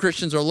 consumer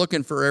Christians are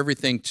looking for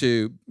everything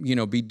to,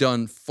 be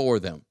done for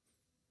them.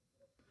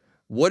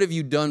 What have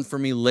you done for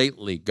me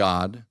lately,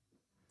 God?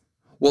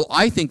 Well,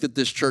 I think that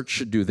this church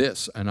should do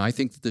this, and I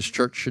think that this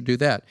church should do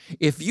that.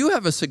 If you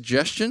have a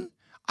suggestion,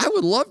 I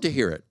would love to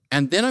hear it,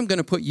 and then I'm going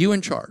to put you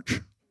in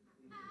charge.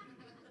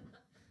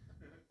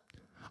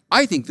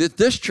 I think that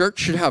this church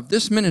should have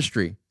this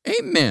ministry.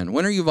 Amen.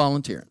 When are you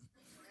volunteering?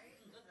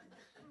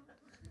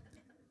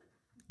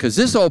 Because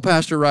this old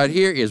pastor right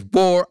here is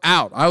bore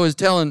out. I was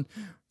telling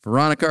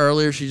Veronica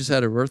earlier, she just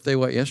had her birthday,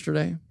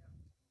 yesterday?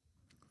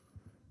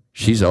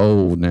 She's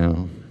old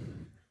now.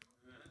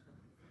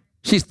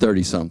 She's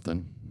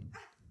 30-something.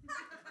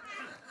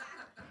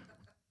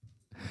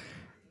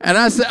 And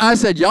I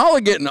said, y'all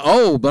are getting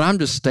old, but I'm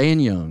just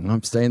staying young.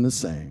 I'm staying the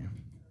same.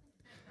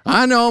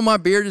 I know my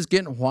beard is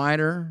getting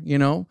whiter,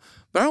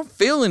 but I don't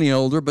feel any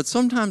older, but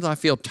sometimes I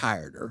feel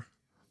tireder.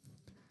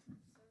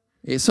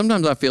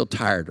 Sometimes I feel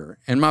tireder.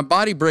 And my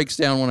body breaks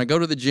down when I go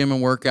to the gym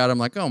and work out. I'm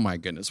like, oh, my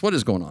goodness, what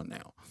is going on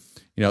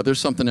now? There's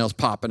something else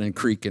popping and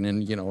creaking,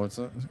 and,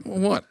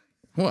 what?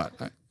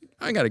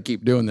 I got to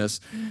keep doing this.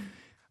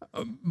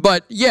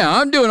 But, yeah,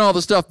 I'm doing all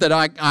the stuff that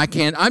I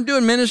can. I'm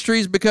doing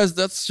ministries because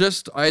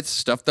it's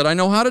stuff that I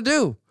know how to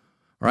do,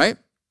 right?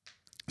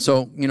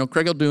 So,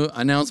 Craig will do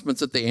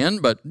announcements at the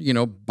end, but,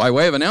 by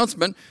way of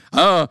announcement,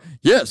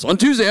 yes, on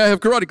Tuesday I have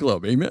karate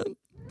club, amen?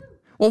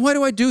 Well, why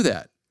do I do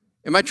that?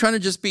 Am I trying to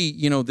just be,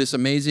 this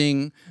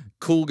amazing,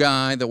 cool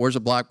guy that wears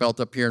a black belt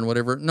up here and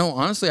whatever? No,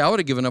 honestly, I would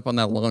have given up on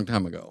that a long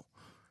time ago,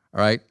 all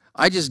right?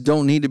 I just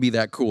don't need to be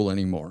that cool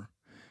anymore.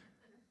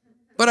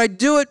 But I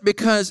do it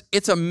because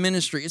it's a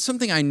ministry. It's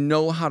something I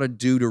know how to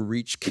do to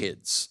reach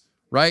kids,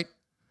 right?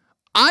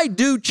 I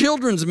do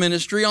children's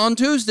ministry on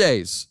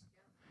Tuesdays,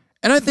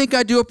 and I think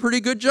I do a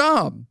pretty good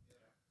job.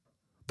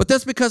 But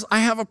that's because I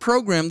have a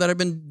program that I've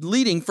been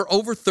leading for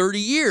over 30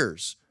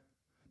 years.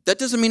 That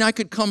doesn't mean I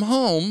could come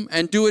home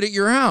and do it at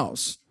your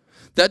house.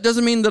 That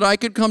doesn't mean that I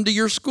could come to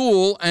your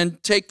school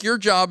and take your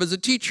job as a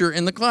teacher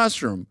in the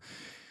classroom.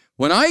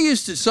 When I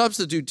used to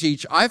substitute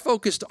teach, I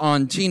focused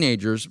on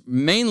teenagers,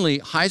 mainly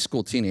high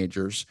school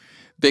teenagers,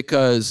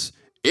 because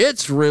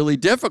it's really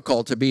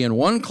difficult to be in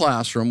one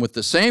classroom with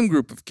the same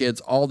group of kids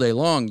all day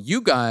long.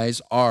 You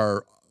guys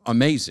are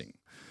amazing.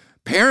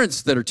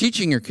 Parents that are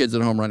teaching your kids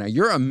at home right now,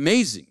 you're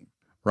amazing,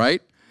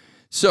 right?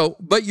 So,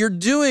 but you're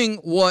doing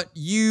what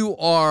you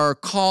are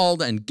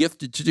called and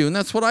gifted to do, and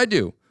that's what I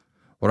do.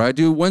 What I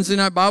do Wednesday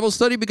night Bible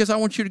study because I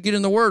want you to get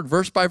in the Word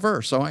verse by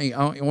verse. So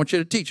I want you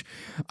to teach.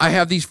 I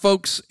have these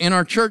folks in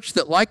our church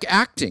that like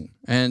acting,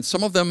 and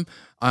some of them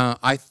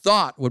I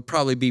thought would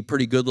probably be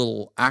pretty good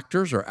little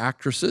actors or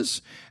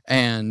actresses.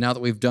 And now that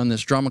we've done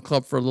this drama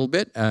club for a little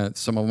bit,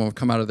 some of them have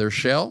come out of their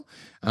shell.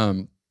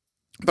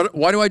 But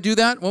why do I do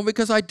that? Well,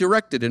 because I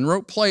directed and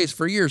wrote plays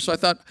for years. So I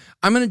thought,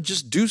 I'm going to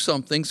just do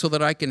something so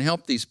that I can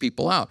help these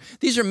people out.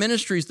 These are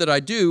ministries that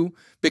I do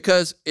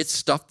because it's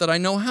stuff that I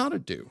know how to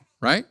do,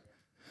 right?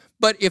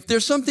 But if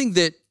there's something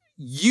that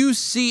you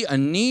see a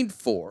need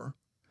for,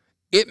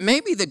 it may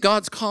be that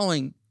God's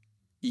calling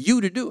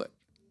you to do it.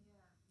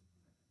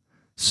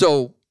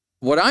 So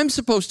what I'm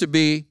supposed to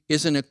be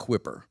is an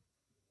equipper.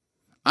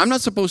 I'm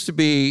not supposed to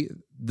be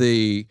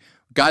the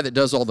guy that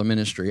does all the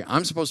ministry.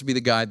 I'm supposed to be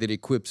the guy that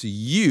equips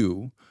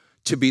you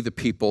to be the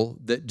people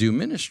that do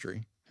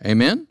ministry.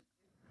 Amen?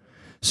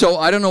 So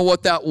I don't know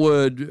what that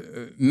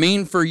would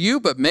mean for you,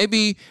 but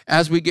maybe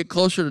as we get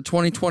closer to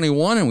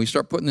 2021 and we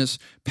start putting this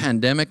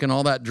pandemic and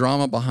all that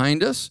drama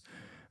behind us,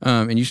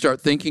 and you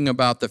start thinking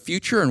about the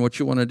future and what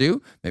you want to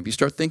do, maybe you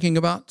start thinking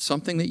about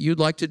something that you'd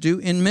like to do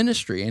in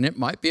ministry. And it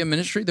might be a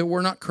ministry that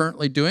we're not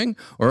currently doing,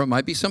 or it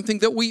might be something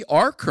that we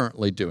are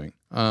currently doing.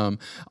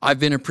 I've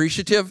been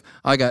appreciative.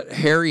 I got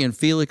Harry and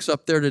Felix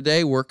up there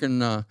today working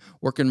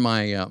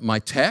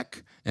my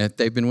tech. And if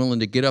they've been willing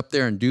to get up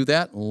there and do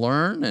that and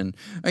learn, and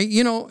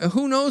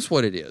who knows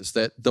what it is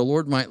that the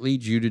Lord might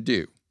lead you to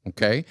do,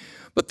 okay?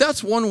 But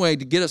that's one way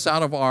to get us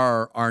out of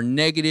our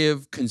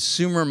negative,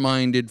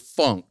 consumer-minded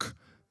funk.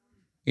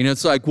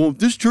 It's like, well,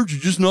 this church is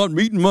just not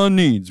meeting my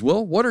needs.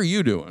 Well, what are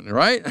you doing,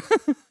 right?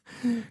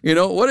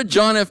 What did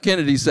John F.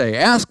 Kennedy say?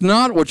 Ask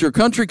not what your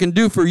country can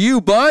do for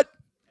you, but...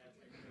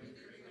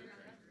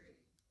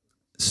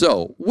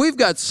 So we've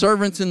got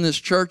servants in this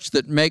church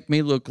that make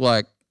me look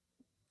like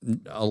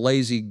a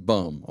lazy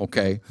bum,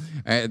 okay?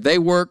 They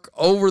work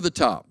over the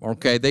top,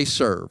 okay? They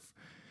serve.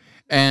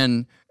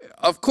 And,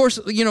 of course,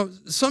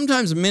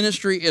 sometimes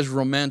ministry is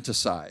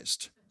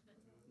romanticized.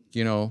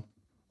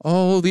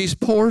 Oh, these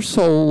poor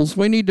souls,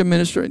 we need to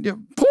minister.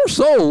 Poor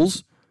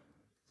souls?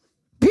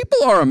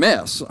 People are a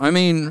mess. I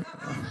mean,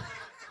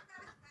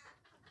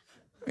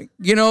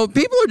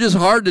 people are just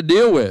hard to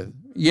deal with,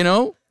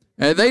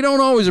 And they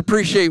don't always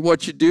appreciate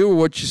what you do or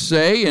what you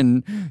say.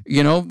 And,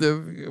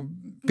 the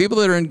people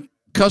that are in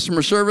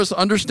customer service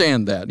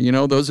understand that.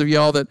 Those of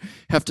y'all that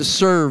have to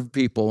serve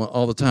people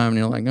all the time, and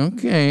you're like,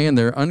 okay, and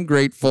they're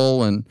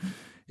ungrateful. And,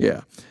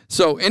 yeah.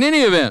 So, in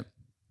any event,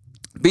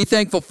 be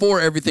thankful for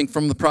everything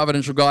from the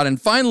providential God.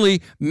 And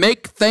finally,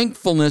 make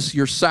thankfulness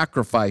your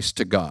sacrifice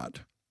to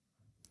God.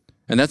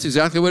 And that's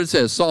exactly what it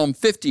says. Psalm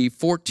 50,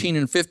 14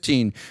 and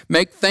 15.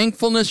 Make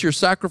thankfulness your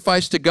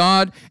sacrifice to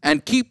God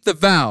and keep the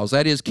vows,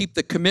 that is, keep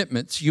the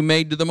commitments you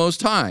made to the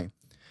Most High.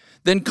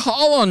 Then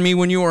call on me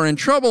when you are in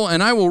trouble,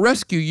 and I will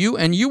rescue you,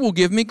 and you will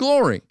give me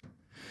glory.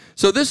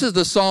 So this is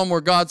the psalm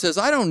where God says,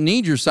 I don't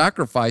need your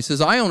sacrifices.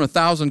 I own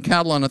 1,000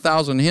 cattle on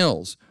 1,000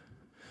 hills.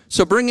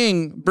 So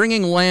bringing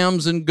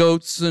lambs and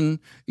goats and,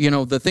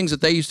 the things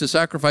that they used to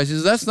sacrifice,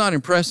 that's not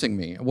impressing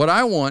me. What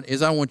I want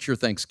is I want your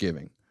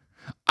thanksgiving.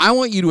 I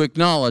want you to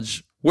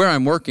acknowledge where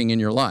I'm working in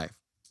your life.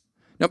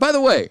 Now, by the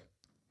way,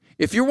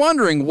 if you're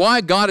wondering why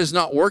God is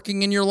not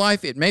working in your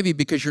life, it may be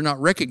because you're not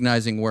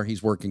recognizing where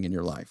he's working in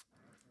your life.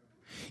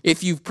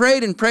 If you've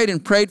prayed and prayed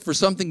and prayed for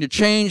something to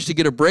change, to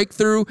get a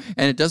breakthrough,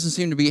 and it doesn't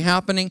seem to be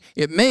happening,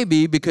 it may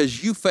be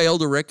because you fail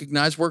to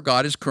recognize where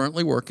God is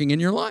currently working in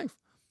your life.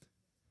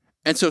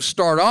 And so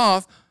start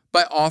off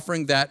by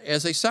offering that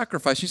as a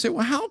sacrifice. You say,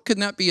 well, how can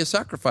that be a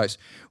sacrifice?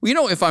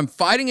 Well, if I'm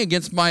fighting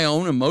against my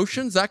own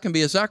emotions, that can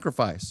be a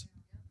sacrifice.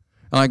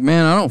 I'm like,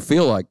 man, I don't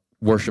feel like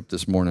worship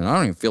this morning. I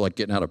don't even feel like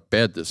getting out of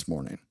bed this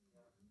morning.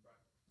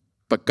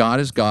 But God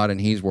is God, and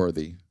he's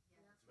worthy.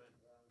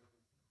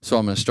 So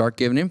I'm going to start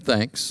giving him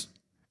thanks.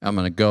 I'm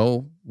going to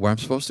go where I'm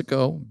supposed to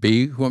go,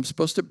 be who I'm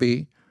supposed to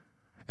be,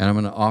 and I'm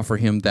going to offer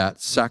him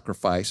that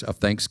sacrifice of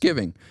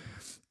thanksgiving.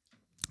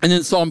 And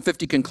then Psalm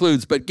 50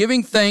 concludes, but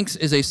giving thanks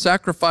is a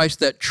sacrifice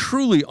that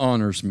truly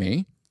honors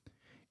me.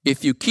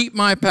 If you keep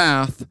my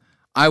path,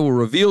 I will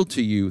reveal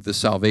to you the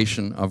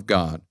salvation of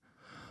God.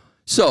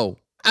 So,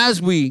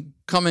 as we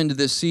come into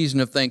this season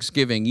of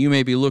Thanksgiving, you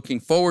may be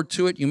looking forward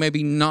to it. You may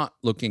be not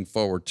looking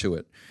forward to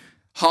it.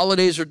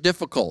 Holidays are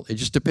difficult. It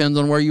just depends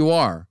on where you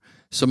are.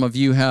 Some of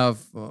you have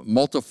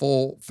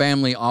multiple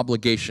family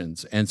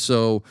obligations, and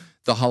so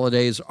the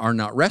holidays are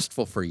not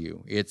restful for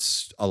you.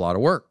 It's a lot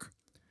of work.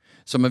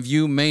 Some of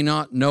you may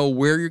not know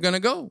where you're going to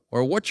go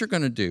or what you're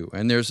going to do,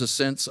 and there's a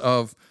sense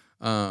of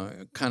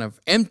kind of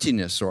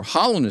emptiness or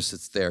hollowness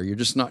that's there. You're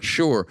just not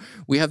sure.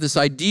 We have this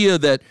idea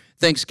that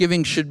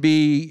Thanksgiving should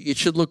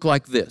look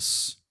like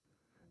this,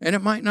 and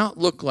it might not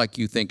look like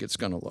you think it's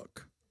going to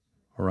look,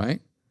 all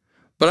right?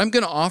 But I'm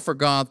going to offer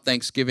God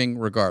thanksgiving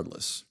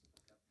regardless.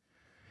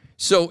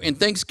 So in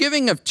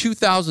Thanksgiving of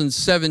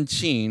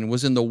 2017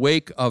 was in the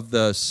wake of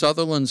the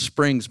Sutherland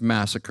Springs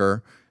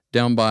massacre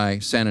down by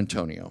San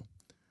Antonio,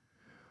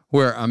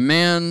 where a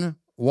man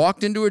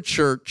walked into a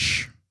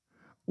church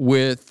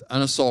with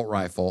an assault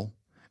rifle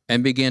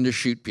and began to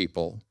shoot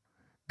people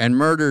and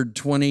murdered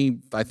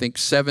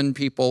 7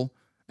 people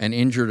and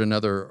injured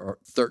another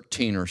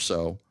 13 or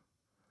so.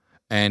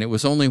 And it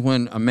was only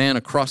when a man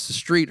across the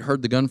street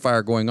heard the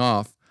gunfire going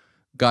off,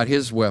 got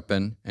his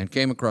weapon, and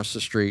came across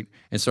the street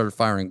and started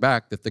firing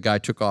back that the guy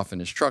took off in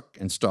his truck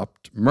and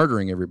stopped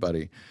murdering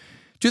everybody.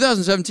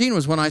 2017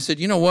 was when I said,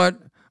 you know what?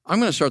 I'm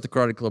going to start the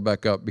Karate Club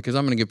back up because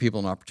I'm going to give people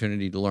an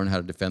opportunity to learn how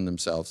to defend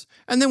themselves.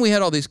 And then we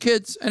had all these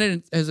kids, and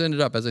it has ended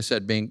up, as I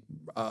said, being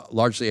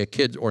largely a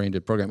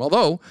kids-oriented program,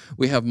 although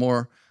we have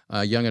more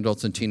young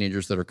adults and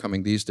teenagers that are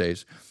coming these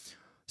days.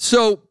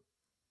 So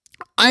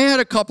I had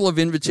a couple of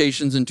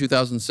invitations in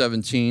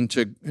 2017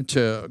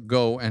 to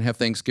go and have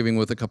Thanksgiving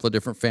with a couple of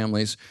different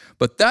families.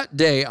 But that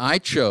day I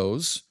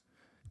chose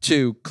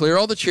to clear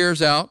all the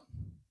chairs out,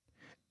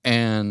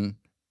 and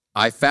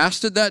I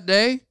fasted that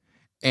day.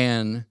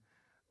 And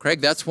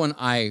Craig, that's when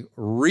I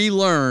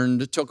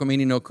relearned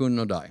Tokomini no Kun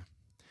no Dai,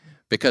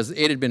 because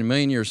it had been a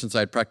million years since I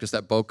had practiced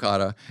that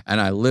Bokata, and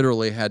I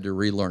literally had to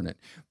relearn it.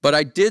 But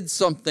I did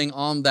something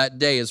on that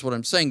day, is what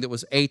I'm saying, that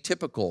was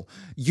atypical.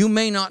 You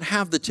may not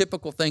have the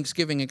typical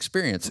Thanksgiving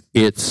experience.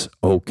 It's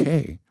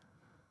okay.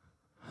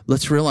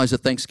 Let's realize that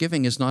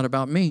Thanksgiving is not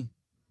about me.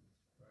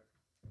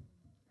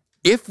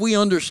 If we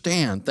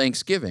understand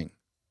Thanksgiving,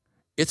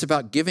 it's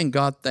about giving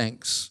God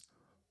thanks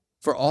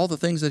for all the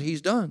things that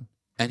he's done.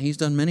 And he's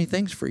done many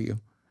things for you.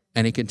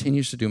 And he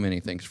continues to do many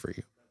things for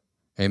you.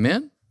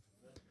 Amen?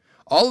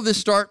 All of this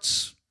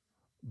starts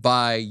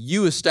by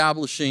you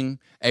establishing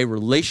a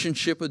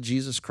relationship with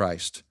Jesus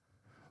Christ,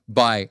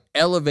 by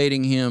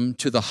elevating him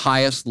to the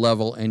highest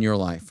level in your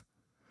life.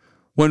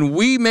 When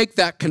we make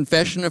that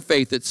confession of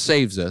faith that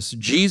saves us,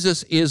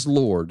 Jesus is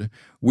Lord,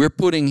 we're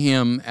putting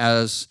him,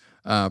 as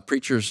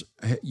preachers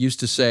used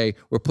to say,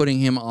 we're putting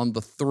him on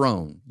the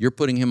throne. You're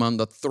putting him on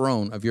the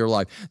throne of your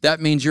life. That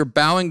means you're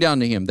bowing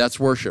down to him. That's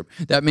worship.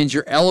 That means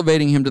you're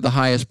elevating him to the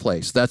highest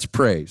place. That's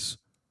praise.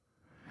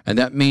 And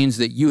that means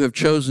that you have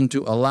chosen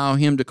to allow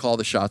him to call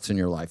the shots in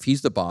your life.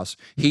 He's the boss.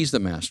 He's the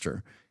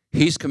master.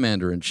 He's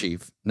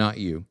commander-in-chief, not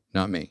you,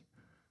 not me.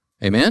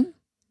 Amen?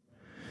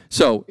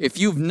 So if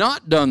you've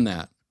not done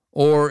that,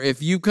 or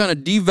if you kind of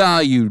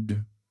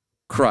devalued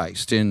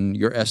Christ in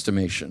your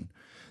estimation,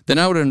 then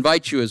I would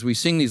invite you, as we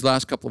sing these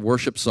last couple of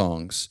worship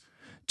songs,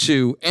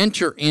 to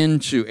enter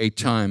into a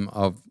time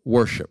of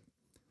worship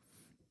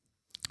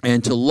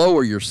and to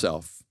lower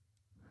yourself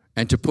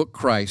and to put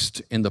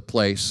Christ in the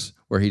place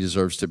where he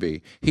deserves to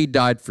be. He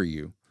died for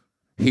you.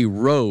 He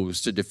rose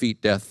to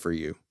defeat death for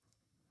you.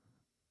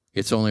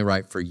 It's only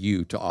right for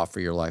you to offer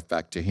your life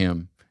back to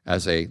him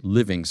as a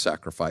living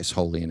sacrifice,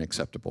 holy and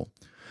acceptable.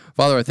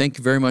 Father, I thank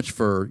you very much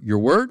for your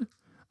word.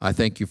 I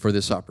thank you for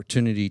this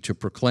opportunity to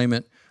proclaim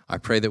it. I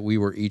pray that we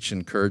were each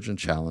encouraged and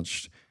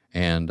challenged.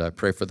 And I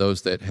pray for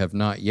those that have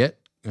not yet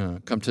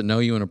come to know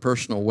you in a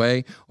personal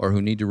way, or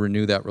who need to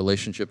renew that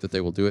relationship, that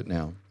they will do it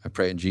now. I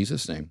pray in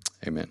Jesus' name.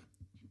 Amen.